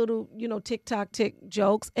implement your little, TikTok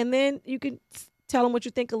jokes, and then you can tell them what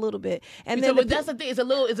you think a little bit. And then that's the thing. It's a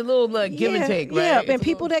little like give and take, right? Yeah, and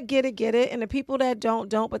people that get it, and the people that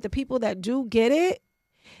don't. But the people that do get it,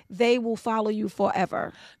 they will follow you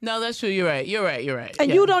forever. No, that's true. You're right.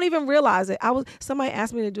 And you don't even realize it. Somebody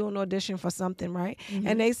asked me to do an audition for something, right? Mm-hmm.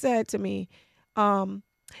 And they said to me,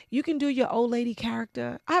 you can do your old lady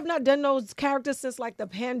character. I have not done those characters since like the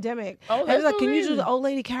pandemic. Oh, that's like, can you do the old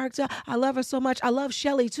lady character? I love her so much. I love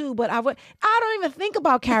Shelly too, but I don't even think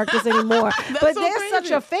about characters anymore. But so they're crazy.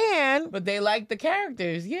 such a fan. But they like the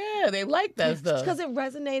characters. Yeah, they like that stuff. Because it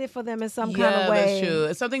resonated for them in some kind of way. Yeah, that's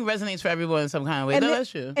true. Something resonates for everyone in some kind of way.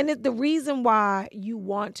 That's true. And the reason why you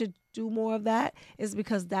want to do more of that is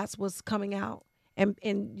because that's what's coming out. And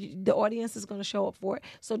the audience is going to show up for it.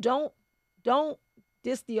 So don't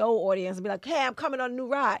diss the old audience and be like, hey, I'm coming on a new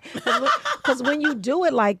ride. Because when you do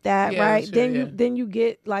it like that, right, then you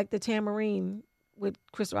get like the Tamarine with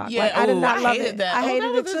Chris Rock. Yeah, like, I did not love it. I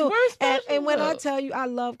hated it too. And when I tell you I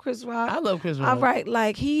love Chris Rock. I love Chris Rock. All right.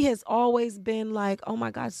 Like he has always been like, oh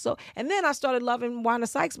my God. So, and then I started loving Wanda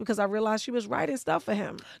Sykes because I realized she was writing stuff for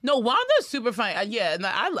him. No, Wanda's super funny.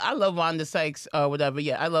 I love Wanda Sykes or whatever.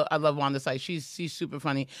 Yeah, I love Wanda Sykes. She's super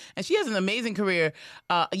funny. And she has an amazing career.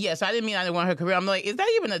 Yes, I didn't mean I didn't want her career. I'm like, is that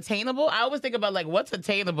even attainable? I always think about like, what's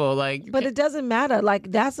attainable? Like, but it doesn't matter.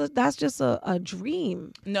 Like that's just a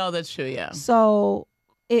dream. No, that's true. Yeah. So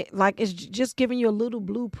it's just giving you a little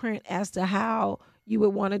blueprint as to how you would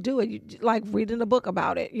want to do it. You, like reading a book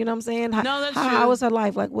about it. You know what I'm saying? How was her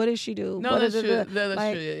life? Like, what did she do? No, that's true. That's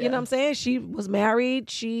like, true. Yeah. You know what I'm saying? She was married.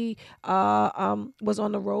 She was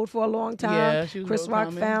on the road for a long time. Yeah, she was Chris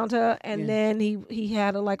Rock found her, and then he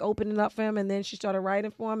had her like opening up for him, and then she started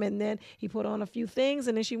writing for him, and then he put on a few things,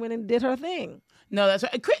 and then she went and did her thing. No, that's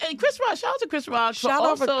right. And Chris Rock, shout out to Chris Rock. Shout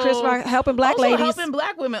out for Chris Rock helping black ladies. Helping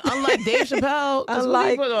black women, unlike Dave Chappelle. What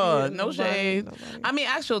he put on? No shade. Nobody. I mean,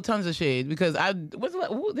 actual tons of shade because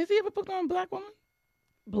did he ever put on a black woman?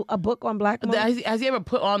 A book on black women? Has he ever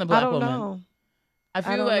put on a black woman? I don't know. I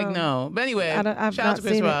feel like no. But anyway, shout out to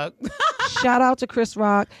Chris Rock. Shout out to Chris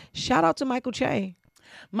Rock. Shout out to Michael Che.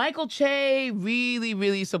 Michael Che really,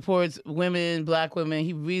 really supports women, black women.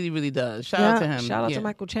 He really, really does. Shout out to him. Shout out to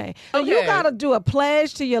Michael Che. Okay. You got to do a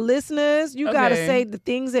pledge to your listeners. You got to say the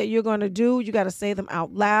things that you're going to do. You got to say them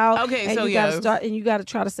out loud. Okay, and so you got to start, and you got to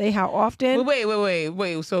try to say how often.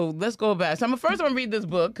 Wait. So let's go back. So I'm going to read this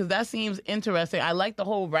book because that seems interesting. I like the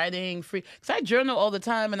whole writing free. Because I journal all the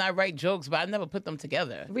time and I write jokes, but I never put them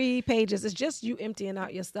together. 3 pages. It's just you emptying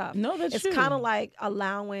out your stuff. No, that's true. It's kind of like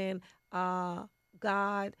allowing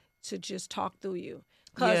God to just talk through you.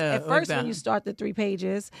 Because at first when you start the 3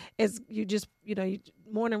 pages, it's you just, you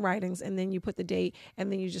morning writings, and then you put the date,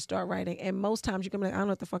 and then you just start writing. And most times you can be like, I don't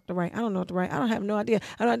know what the fuck to write. I don't know what to write. I don't have no idea.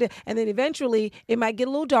 I don't know. And then eventually it might get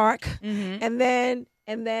a little dark. Mm-hmm.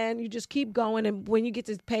 And then you just keep going. And when you get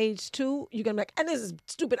to page 2, you're going to be like, and this is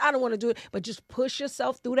stupid. I don't want to do it. But just push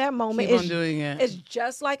yourself through that moment. Keep on doing it. It's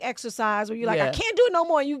just like exercise where you're like, I can't do it no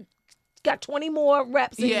more. You got 20 more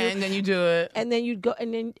reps in you. And then you do it. And then you go,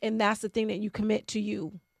 and that's the thing that you commit to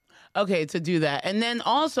you. Okay, to do that. And then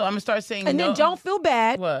also, I'm going to start saying and no. then don't feel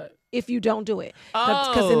bad what? If you don't do it.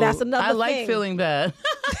 Because then that's another thing. I like feeling bad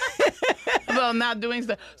about not doing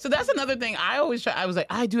stuff. So that's another thing. I was like,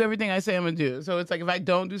 I do everything I say I'm going to do. So it's like, if I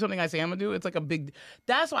don't do something I say I'm going to do, it's like a big,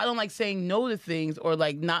 that's why I don't like saying no to things or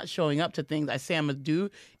like not showing up to things I say I'm going to do,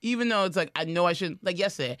 even though it's like, I know I shouldn't. Like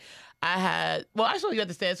yesterday, I saw you at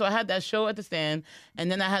the stand. So I had that show at the stand, and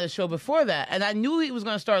then I had a show before that. And I knew he was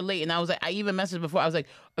going to start late. And I was like, I even messaged before. I was like,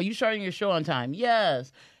 are you starting your show on time?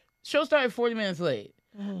 Yes. Show started 40 minutes late.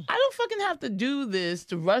 Mm-hmm. I don't fucking have to do this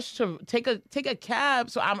to rush to take a cab.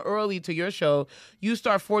 So I'm early to your show. You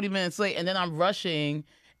start 40 minutes late, and then I'm rushing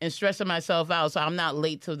and stressing myself out. So I'm not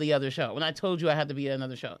late to the other show. When I told you I had to be at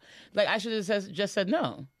another show, like I should have just said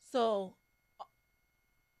no. So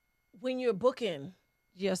when you're booking,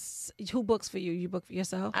 yes, who books for you? You book for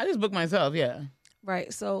yourself? I just book myself, yeah.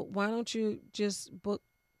 Right. So why don't you just book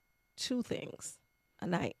 2 things a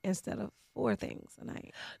night instead of 4 things a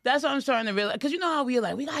night? That's what I'm starting to realize. Because you know how we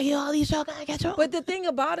gotta hear all these shows, gotta get shows. But the thing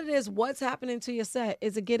about it is, what's happening to your set?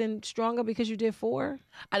 Is it getting stronger because you did 4?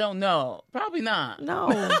 I don't know. Probably not. No.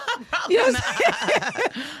 Probably not.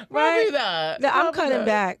 Right? Probably not. I'm cutting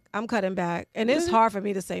back. I'm cutting back. And it's hard for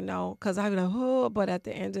me to say no because I'm like, oh, but at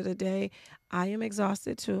the end of the day, I am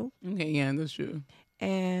exhausted too. Okay, yeah, that's true.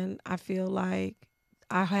 And I feel like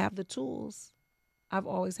I have the tools. I've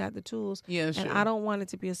always had the tools. Yeah, that's and true. I don't want it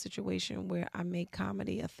to be a situation where I make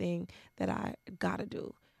comedy a thing that I gotta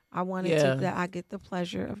do. I want it to that I get the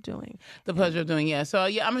pleasure of doing. The pleasure of doing, yeah. So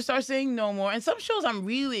yeah, I'm gonna start saying no more. And some shows I'm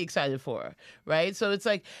really excited for, right? So it's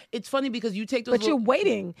like it's funny because you take those. But you're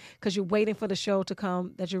waiting because you're waiting for the show to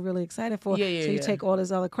come that you're really excited for. Yeah, so you take all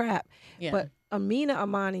this other crap. Yeah. But Amina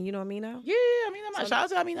Amani, you know Amina? Yeah, Amina Amani. Shout out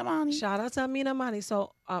to Amina Amani. Shout out to Amina Amani.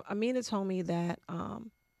 So Amina told me that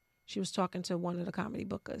she was talking to one of the comedy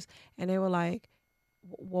bookers, and they were like,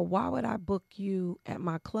 "Well, why would I book you at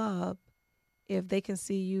my club if they can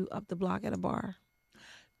see you up the block at a bar?"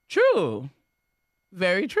 True.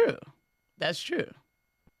 Very true. That's true.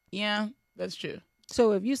 Yeah, that's true.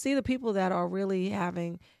 So if you see the people that are really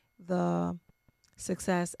having the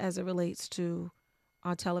success as it relates to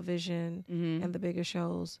on television and the bigger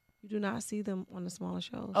shows, you do not see them on the smaller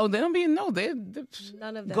shows. Oh, they don't be, no, they're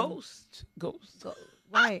none of them. Ghosts.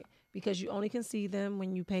 Right. Because you only can see them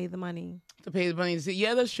when you pay the money. To pay the money to see.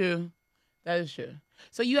 Yeah, that's true. That is true.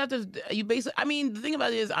 So you have to, you basically, I mean, the thing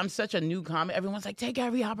about it is I'm such a new comic. Everyone's like, take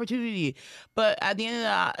every opportunity. But at the end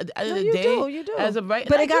of the day, you do. As of right,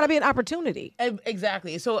 but it got to be an opportunity.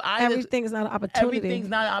 Exactly. So everything is not an opportunity. Everything's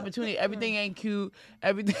not an opportunity. Everything ain't cute.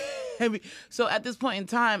 Everything. So at this point in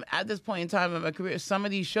time in my career, some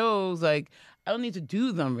of these shows, like, I don't need to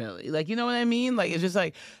do them really. Like, you know what I mean? Like, it's just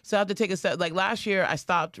like, so I have to take a step. Like last year I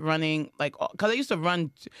stopped running, like, cause I used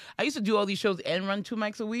to do all these shows and run 2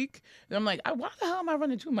 mics a week. And I'm like, why the hell am I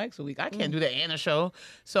running 2 mics a week? I can't do that and a show.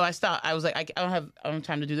 So I stopped. I was like, I don't have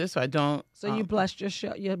time to do this. So I don't. So you blessed your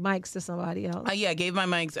mics to somebody else. Yeah, I gave my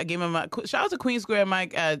mics. Shout out to Queen Square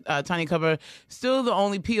mic at Tiny Cover. Still the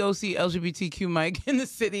only POC LGBTQ mic in the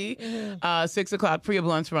city. 6 o'clock, Priya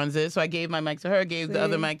Blunts runs it. So I gave my mic to her, gave the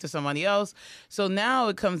other mic to somebody else. So now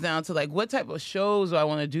it comes down to like, what type of shows do I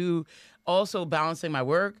want to do? Also balancing my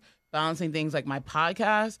work, balancing things like my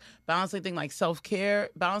podcast, balancing things like self-care,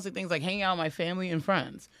 balancing things like hanging out with my family and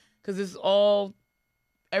friends. Because it's all,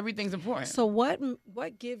 everything's important. So what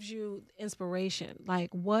gives you inspiration?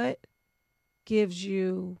 Like what gives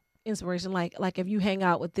you inspiration? Like if you hang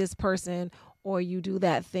out with this person or you do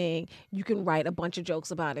that thing, you can write a bunch of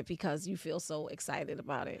jokes about it because you feel so excited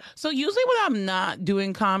about it. So usually when I'm not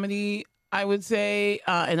doing comedy, I would say,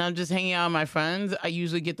 and I'm just hanging out with my friends, I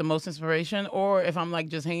usually get the most inspiration. Or if I'm like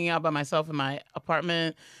just hanging out by myself in my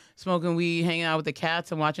apartment, smoking weed, hanging out with the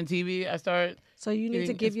cats and watching TV, I start. So you need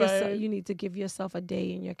to give yourself a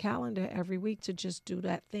day in your calendar every week to just do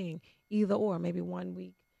that thing. Either or, maybe one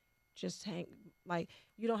week, just hang. Like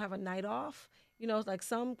you don't have a night off. You know, it's like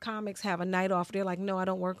some comics have a night off. They're like, no, I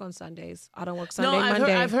don't work on Sundays. I don't work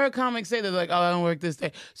Monday. I've heard comics say that, like, oh, I don't work this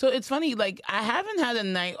day. So it's funny, like, I haven't had a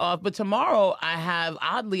night off, but tomorrow I have,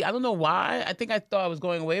 oddly, I don't know why. I think I thought I was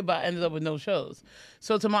going away, but I ended up with no shows.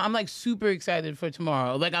 So tomorrow, I'm like super excited for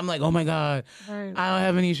tomorrow. Like, I'm like, oh my God, right. I don't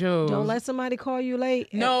have any shows. Don't let somebody call you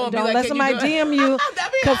late. No, don't let somebody DM you.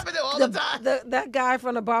 That be happening all the time. That guy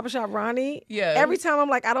from the barbershop, Ronnie, yeah. Every time I'm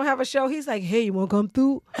like, I don't have a show, he's like, hey, you want to come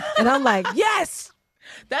through? And I'm like, yes.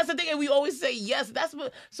 That's the thing, and we always say yes.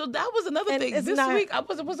 So that was another thing. This week I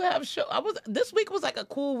was supposed to have a show. This week was like a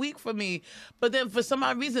cool week for me, but then for some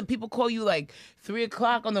odd reason, people call you like 3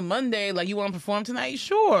 o'clock on the Monday, like you want to perform tonight.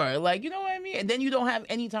 Sure, like you know what I mean. And then you don't have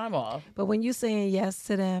any time off. But when you're saying yes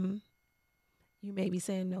to them, you may be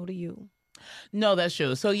saying no to you. No, that's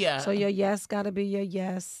true. So yeah. So your yes got to be your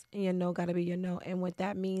yes, and your no got to be your no. And what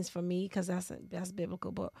that means for me, because that's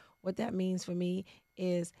biblical, but what that means for me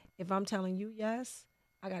is if I'm telling you yes,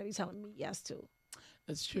 I got to be telling me yes too.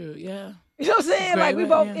 That's true, yeah. You know what I'm saying? Like we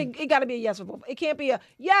both, yeah. It got to be a yes for both. It can't be a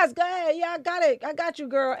yes, go ahead, yeah, I got it, I got you,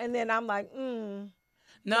 girl. And then I'm like, no,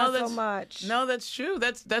 not so much. No, that's true.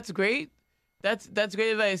 That's great. That's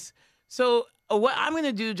great advice. So what I'm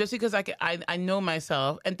gonna do, just because I know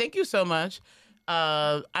myself, and thank you so much.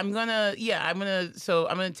 I'm gonna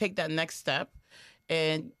take that next step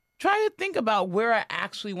and try to think about where I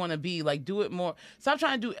actually want to be. Like, do it more. Stop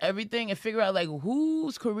trying to do everything and figure out, like,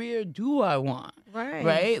 whose career do I want?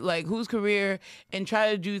 Right? Like, whose career, and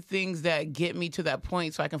try to do things that get me to that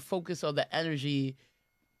point so I can focus on the energy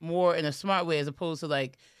more in a smart way as opposed to,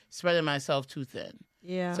 like, spreading myself too thin.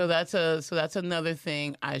 Yeah. So that's another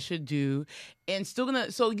thing I should do. And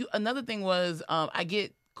another thing was, I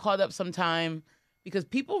get caught up sometime because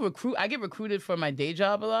I get recruited for my day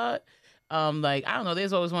job a lot. Like, I don't know,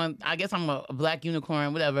 there's always one, I guess I'm a black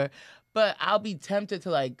unicorn, whatever, but I'll be tempted to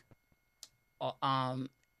like,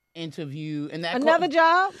 interview and that another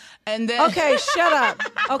job. And then okay, shut up.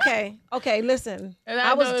 Okay, listen.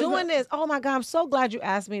 I was doing this. Oh my God, I'm so glad you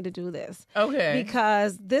asked me to do this. Okay.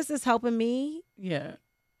 Because this is helping me. Yeah.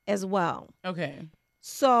 As well. Okay.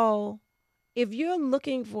 So, if you're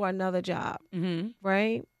looking for another job,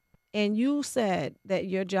 right? And you said that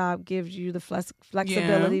your job gives you the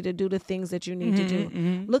flexibility to do the things that you need to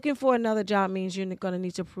do. Looking for another job means you're going to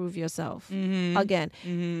need to prove yourself again.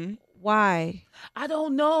 Why? I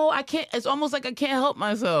don't know. I can't. It's almost like I can't help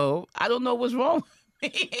myself. I don't know what's wrong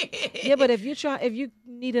with me. Yeah, but if you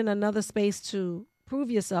need another space to prove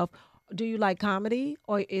yourself, do you like comedy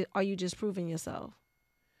or are you just proving yourself?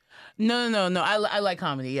 No. I like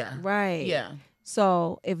comedy. Yeah. Right. Yeah.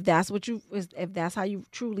 So if that's how you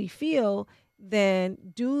truly feel, then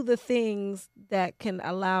do the things that can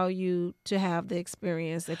allow you to have the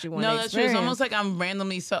experience that you want to experience. No, that's true. It's almost like I'm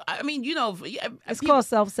randomly I mean, you know, it's called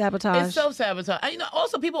self-sabotage. It's self-sabotage. You know,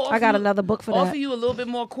 also people I got another book for that. Offer you a little bit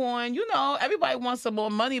more coin. You know, everybody wants some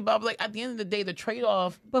more money, but like at the end of the day, the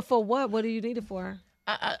trade-off. But for what? What do you need it for?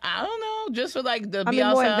 I don't know, just for like the be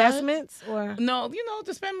outside. More investments or no, you know,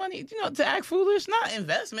 to spend money, you know, to act foolish, not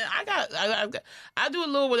investment. I do a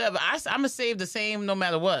little whatever. I'm gonna save the same no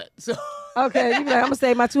matter what. So Okay, you be like, I'm gonna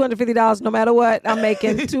save my $250 no matter what. I'm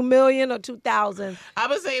making $2 million or $2,000. I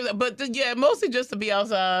would say that, but mostly just to be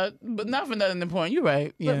outside, but not for nothing important. You're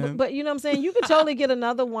right. Yeah, but you know what I'm saying. You could totally get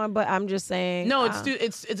another one, but I'm just saying. No, it's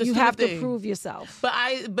a you have to prove yourself.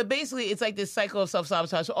 But basically, it's like this cycle of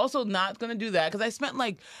self-sabotage. So also not gonna do that because I spent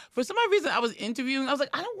for some odd reason I was interviewing. I was like,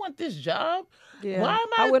 I don't want this job. Yeah. Why am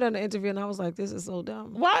I went on an interview and I was like, this is so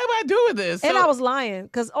dumb. Why am I doing this? And I was lying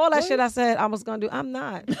because all that shit I said I was gonna do, I'm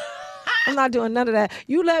not. I'm not doing none of that.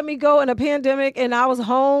 You let me go in a pandemic and I was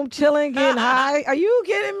home chilling, getting high. Are you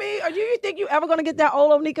kidding me? Or you think you ever gonna get that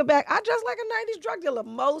old Onika back? I dress like a 90s drug dealer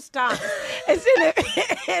most times.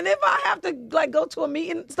 And if I have to go to a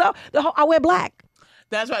meeting and stuff, I wear black.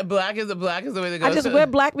 That's right. Black is the way to go. I just wear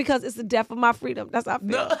black because it's the death of my freedom. That's how I feel.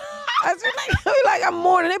 No. I feel like I'm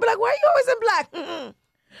mourning. They be like, why are you always in black? Mm-mm.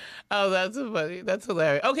 Oh, that's so funny. That's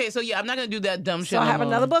hilarious. Okay, so yeah, I'm not going to do that dumb shit. So I have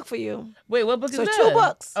another book for you. Wait, what book is that? So 2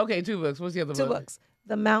 books. Okay, 2 books. What's the other book? 2 books.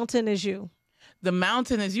 The Mountain Is You. The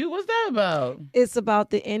Mountain Is You? What's that about? It's about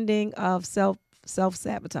the ending of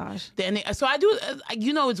self-sabotage. So I do,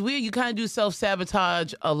 it's weird. You kind of do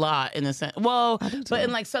self-sabotage a lot in a sense. Well, but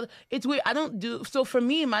it's weird. I don't do, so for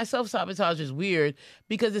me, my self-sabotage is weird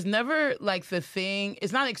because it's never the thing,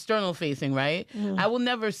 it's not external facing, right? Mm. I will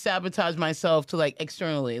never sabotage myself to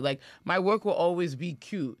externally. My work will always be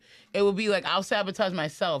cute. It will be I'll sabotage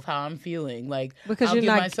myself, how I'm feeling. Because I'll give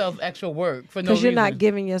myself extra work for no reason. Because you're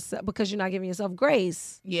not giving yourself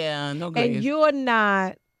grace. Yeah, no grace. And you're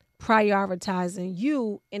not prioritizing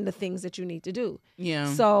you in the things that you need to do.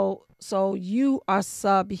 Yeah. So you are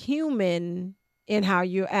subhuman in how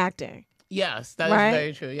you're acting. Yes, that is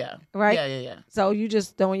very true. Yeah. Right? Yeah. So you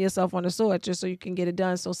just throwing yourself on the sword just so you can get it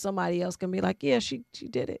done so somebody else can be like, yeah, she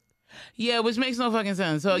did it. Yeah, which makes no fucking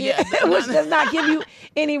sense. So yeah. Which does not give you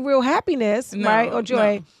any real happiness, right? Or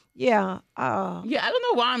joy. No. Yeah. I don't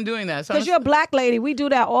know why I'm doing that. Because you're a black lady. We do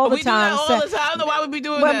that all the time. We do that all the time. I don't know why we be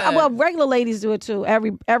doing that. Well, regular ladies do it too.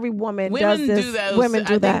 Every woman does this. Do that. Women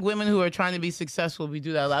do that. I think women who are trying to be successful, we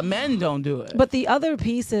do that a lot. Men don't do it. But the other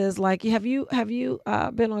piece is have you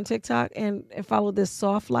been on TikTok and followed this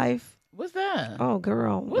Soft Life? What's that? Oh,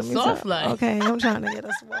 girl. What's Soft Life? Okay, I'm trying to get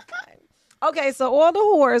us Soft Life. Okay, so all the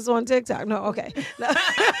whores on TikTok. No, okay.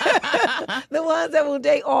 The ones that will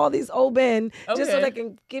date all these old men just so they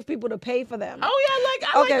can give people to pay for them. Oh, yeah,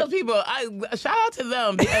 I like those people. Shout out to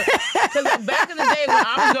them. Because back in the day when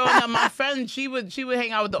I was growing up, my friend, she would hang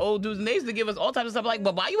out with the old dudes, and they used to give us all types of stuff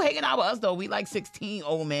but why you hanging out with us, though? We 16,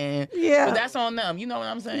 old man. Yeah. But that's on them. You know what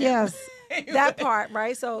I'm saying? Yes. That part,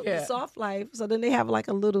 right? So the Soft Life, so then they have a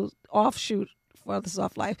little offshoot for the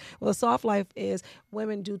Soft Life. Well, the Soft Life is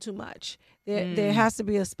women do too much. There has to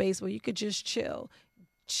be a space where you could just chill.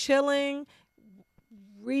 Chilling,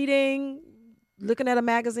 reading, looking at a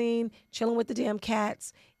magazine, chilling with the damn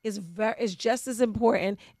cats is just as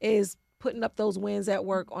important as putting up those wins at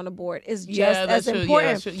work on the board. Is just as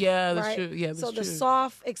important. Yeah, that's true. Yeah, that's so true. The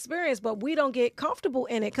soft experience, but we don't get comfortable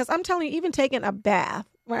in it. Because I'm telling you, even taking a bath,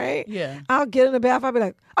 right? Yeah. I'll get in the bath, I'll be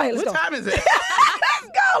like, all right, let's go. What time is it?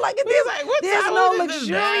 There's no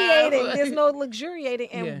luxuriating. There's no luxuriating.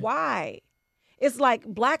 And why? It's like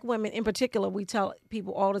black women in particular, we tell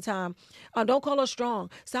people all the time, don't call us strong.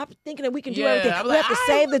 Stop thinking that we can do everything. We have to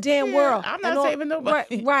save the damn world. I'm not saving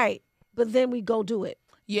nobody. Right. But then we go do it.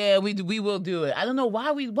 Yeah, we will do it. I don't know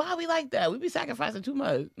why we like that. We be sacrificing too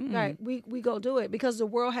much. Mm. Right. We go do it because the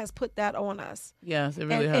world has put that on us. Yes, it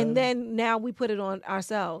really has. And then now we put it on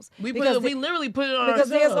ourselves. We literally put it on ourselves. Because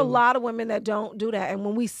there's a lot of women that don't do that. And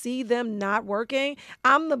when we see them not working,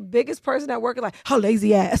 I'm the biggest person at work how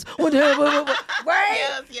lazy ass. Right?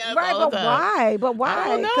 Yes, right. But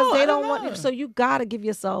why? Because they don't want. So So you got to give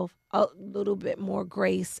yourself a little bit more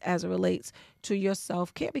grace as it relates to your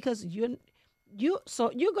self-care because you're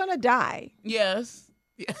gonna die. Yes.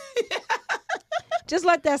 Just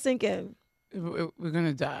let that sink in. We're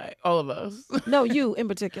gonna die, all of us. No, you in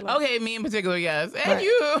particular. Okay, me in particular, yes, and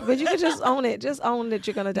you. But you can just own it. Just own that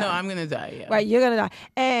you're gonna die. No, I'm gonna die. Yeah. Right, you're gonna die,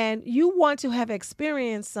 and you want to have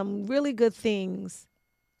experienced some really good things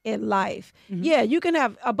in life. Mm-hmm. Yeah, you can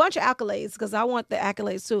have a bunch of accolades because I want the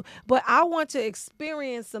accolades too. But I want to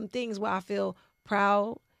experience some things where I feel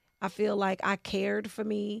proud. I feel like I cared for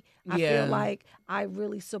me. I feel like I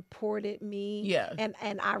really supported me. Yeah. And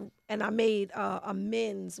I made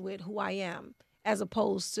amends with who I am, as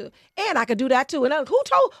opposed to, and I could do that too. And who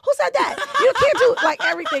said that? You can't do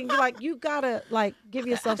everything. You gotta give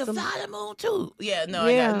yourself some. Fly the moon too. Yeah. No.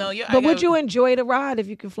 Yeah. I got no. But would you enjoy the ride if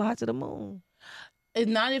you could fly to the moon? It's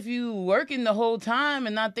not if you working the whole time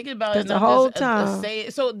and not thinking about it. The whole time.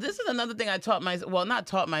 So this is another thing I taught myself. Well, not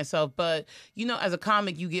taught myself, but you know, as a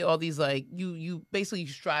comic, you get all these like you basically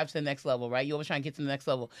strive to the next level, right? You always try to get to the next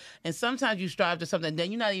level, and sometimes you strive to something,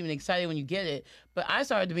 then you're not even excited when you get it. But I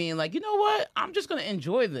started being like, you know what? I'm just gonna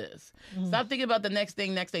enjoy this. Stop thinking about the next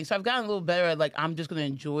thing. So I've gotten a little better at like I'm just gonna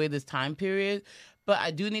enjoy this time period. But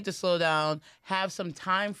I do need to slow down, have some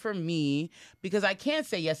time for me because I can't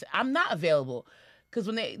say yes. I'm not available. Because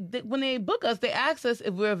when they book us, they ask us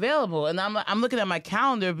if we're available, and I'm looking at my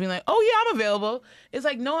calendar, being like, "Oh yeah, I'm available." It's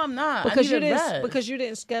like, no, I'm not. Because you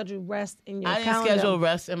didn't schedule rest in your calendar. I didn't schedule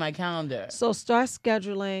rest in my calendar. So start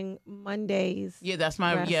scheduling Mondays. Yeah, that's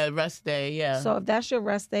my rest day. Yeah. So if that's your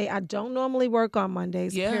rest day, I don't normally work on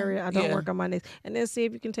Mondays. Yeah. Period. I don't work on Mondays, and then see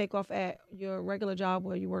if you can take off at your regular job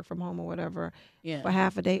where you work from home or whatever for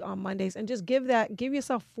half a day on Mondays, and just give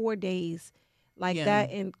yourself 4 days. That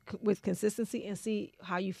and with consistency and see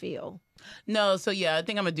how you feel. No, so yeah, I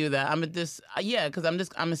think I'm gonna do that. Because I'm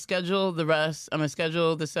gonna schedule the rest. I'm gonna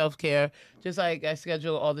schedule the self-care, just like I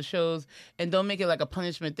schedule all the shows, and don't make it like a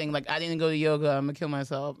punishment thing. Like I didn't go to yoga, I'm gonna kill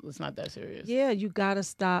myself. It's not that serious. Yeah, you gotta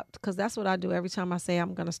stop, because that's what I do every time I say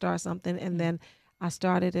I'm gonna start something, and then I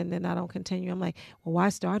started and then I don't continue. I'm like, well, why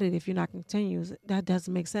start it if you're not continuing? That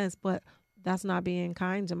doesn't make sense. But that's not being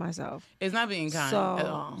kind to myself. It's not being kind at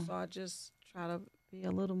all. So I just try to be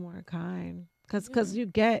a little more kind, because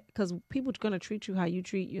people are going to treat you how you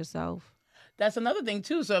treat yourself. That's another thing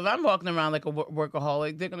too. So if I'm walking around like a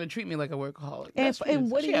workaholic, they're going to treat me like a workaholic.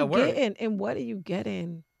 And what are you getting? And what are you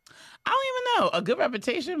getting? I don't even know. A good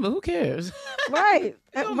reputation, but who cares? Right.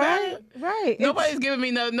 Right. Nobody's giving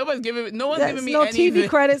me no one's giving me no anything. TV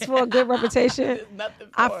credits for a good reputation. Nothing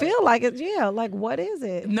for I feel like it. Yeah. Like, what is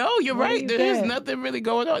it? No, you're right. There's nothing really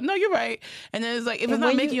going on. No, you're right. And then it's like, if it's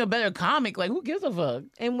not making you a better comic, like, who gives a fuck?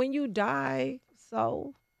 And when you die,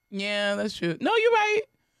 so. Yeah, that's true. No, you're right.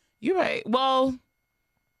 You're right. Well,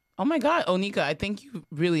 oh my God, Onika, I think you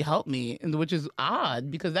really helped me, which is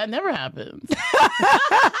odd because that never happens.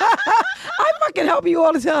 I fucking help you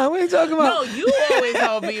all the time. What are you talking about? No, you always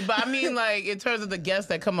help me, but I mean, like, in terms of the guests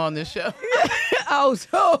that come on this show. Oh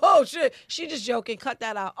shit. She just joking. Cut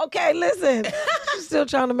that out. Okay, listen. She's still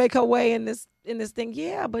trying to make her way in this thing.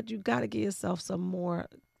 Yeah, but you got to give yourself some more,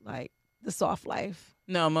 like, the soft life.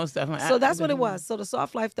 No, most definitely. So that's what it was. So the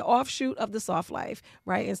soft life, the offshoot of the soft life,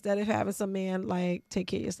 right? Instead of having some man like take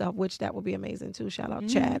care of yourself, which that would be amazing too. Shout out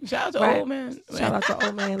Chad. Shout out to old man. Shout out to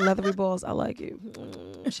old man, leathery balls. I like you.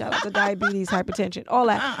 Shout out to diabetes, hypertension, all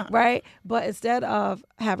that, right? But instead of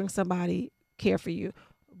having somebody care for you,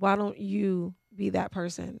 why don't you be that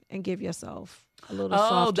person and give yourself a little softer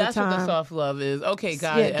time? Oh, that's what the soft love is. Okay,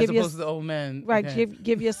 got it. As opposed to the old men. Right, okay.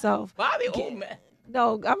 give yourself. Why the old men?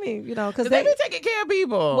 No, I mean, because they be taking care of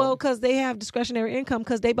people. Well, because they have discretionary income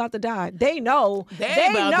because they about to die. They know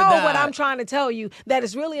what I'm trying to tell you, that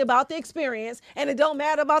it's really about the experience, and it don't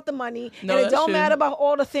matter about the money, and it don't matter about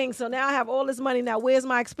all the things. So now I have all this money. Now where's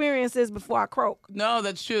my experiences before I croak? No,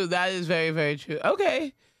 that's true. That is very, very true.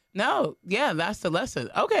 Okay. No, yeah, that's the lesson.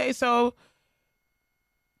 Okay, so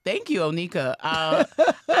thank you, Onika.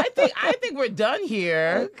 I think we're done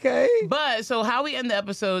here. Okay. But so how we end the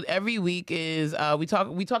episode every week is we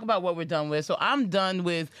talk about what we're done with. So I'm done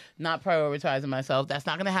with not prioritizing myself. That's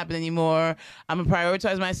not gonna happen anymore. I'm gonna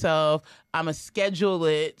prioritize myself. I'm gonna schedule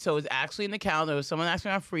it so it's actually in the calendar. If someone asks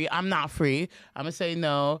me if I'm free, I'm not free. I'm gonna say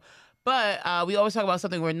no. But we always talk about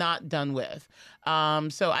something we're not done with.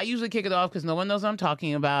 So I usually kick it off because no one knows what I'm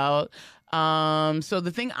talking about. So the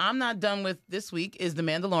thing I'm not done with this week is The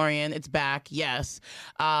Mandalorian. It's back, yes.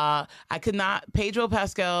 I could not, Pedro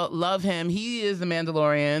Pascal, love him. He is The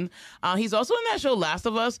Mandalorian. He's also in that show Last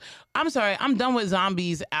of Us. I'm sorry, I'm done with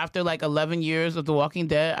zombies after like 11 years of The Walking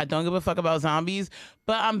Dead. I don't give a fuck about zombies,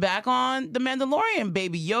 but I'm back on The Mandalorian.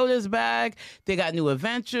 Baby Yoda's back. They got new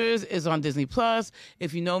adventures. It's on Disney Plus.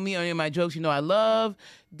 If you know me or any of my jokes, you know I love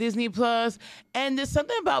Disney Plus. And there's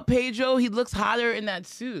something about Pedro. He looks hotter in that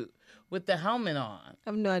suit with the helmet on. I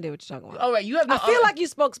have no idea what you're talking about. All right, you have no, I feel like you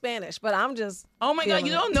spoke Spanish, but I'm just. Oh my God,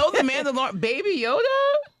 you don't know The Mandalorian? Baby Yoda?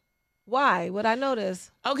 Why would I know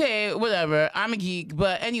this? Okay, whatever. I'm a geek.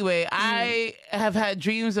 But anyway, I have had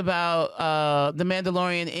dreams about The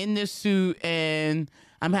Mandalorian in this suit, and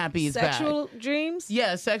I'm happy it's back. Sexual dreams?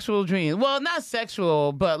 Yeah, sexual dreams. Well, not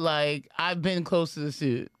sexual, but like I've been close to the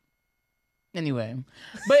suit. Anyway.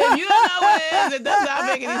 But if you don't know what it is, it does not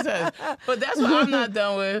make any sense. But that's what I'm not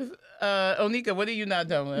done with. Onika, what are you not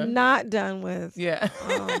done with? Not done with. Yeah.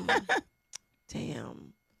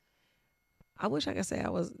 Damn. I wish I could say I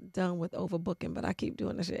was done with overbooking, but I keep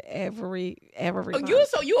doing this shit every month.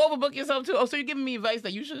 You overbook yourself too? Oh, so you're giving me advice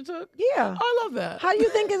that you should have took? Yeah. Oh, I love that. How you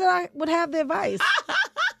think that I would have the advice?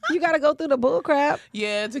 You got to go through the bull crap.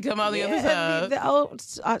 Yeah, to come out the other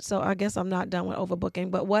side. So I guess I'm not done with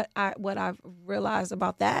overbooking. But what I've realized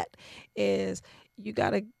about that is you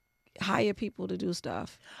got to hire people to do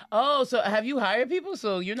stuff. Oh, so have you hired people?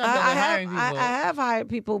 So you're not done with hiring people. I have hired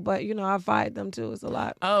people, but I've fired them too. It's a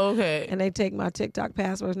lot. Oh, okay. And they take my TikTok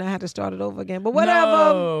passwords, and I had to start it over again. But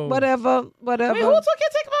whatever. Wait, who took your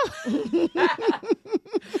TikTok?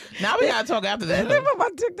 Now we gotta talk after that. They put my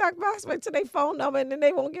TikTok password to their phone number, and then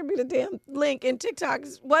they won't give me the damn link. And TikTok,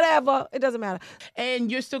 whatever, it doesn't matter.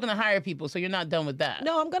 And you're still gonna hire people, so you're not done with that.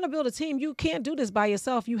 No, I'm gonna build a team. You can't do this by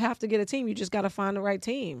yourself. You have to get a team. You just gotta find the right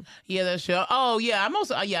team. Yeah, that's true. Oh, yeah.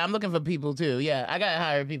 I'm looking for people too. Yeah, I gotta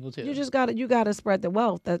hire people too. You gotta spread the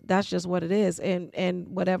wealth. That's just what it is. And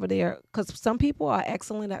whatever they are, because some people are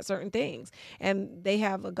excellent at certain things, and they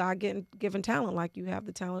have a God-given talent, like you have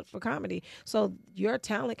the talent for comedy. So your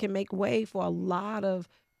talent can make way for a lot of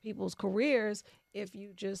people's careers if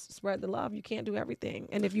you just spread the love. You can't do everything,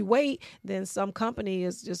 and if you wait, then some company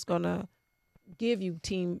is just gonna give you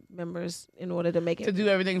team members in order to make it to do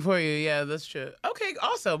everything for you. Yeah, that's true. Okay,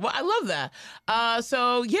 awesome. Well, I love that.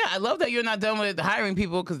 So yeah, I love that you're not done with hiring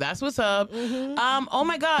people, because that's what's up. Mm-hmm. Oh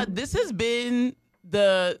my God, this has been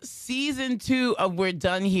the season 2 of We're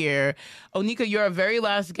Done Here. Onika, you're our very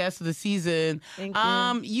last guest of the season. Thank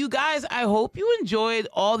you. You guys, I hope you enjoyed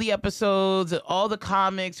all the episodes, all the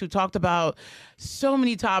comics who talked about so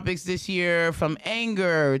many topics this year, from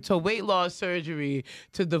anger to weight loss surgery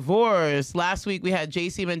to divorce. Last week we had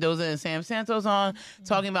JC Mendoza and Sam Santos on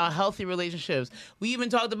talking about healthy relationships. We even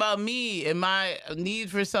talked about me and my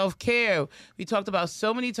need for self-care. We talked about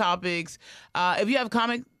so many topics. If you have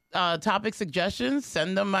topic suggestions,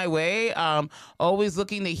 send them my way. Always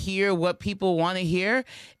looking to hear what people want to hear.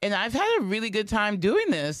 And I've had a really good time doing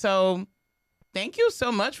this. So thank you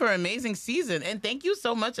so much for an amazing season. And thank you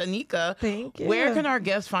so much, Onika. Thank you. Where can our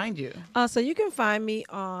guests find you? So you can find me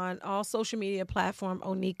on all social media platform,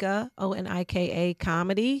 Onika, Onika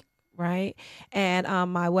Comedy. Right. And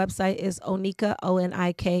my website is Onika,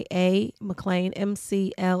 Onika McLean,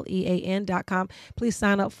 McLean.com. Please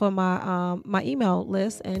sign up for my email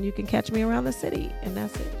list, and you can catch me around the city. And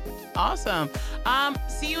that's it. Awesome.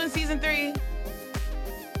 See you in season 3.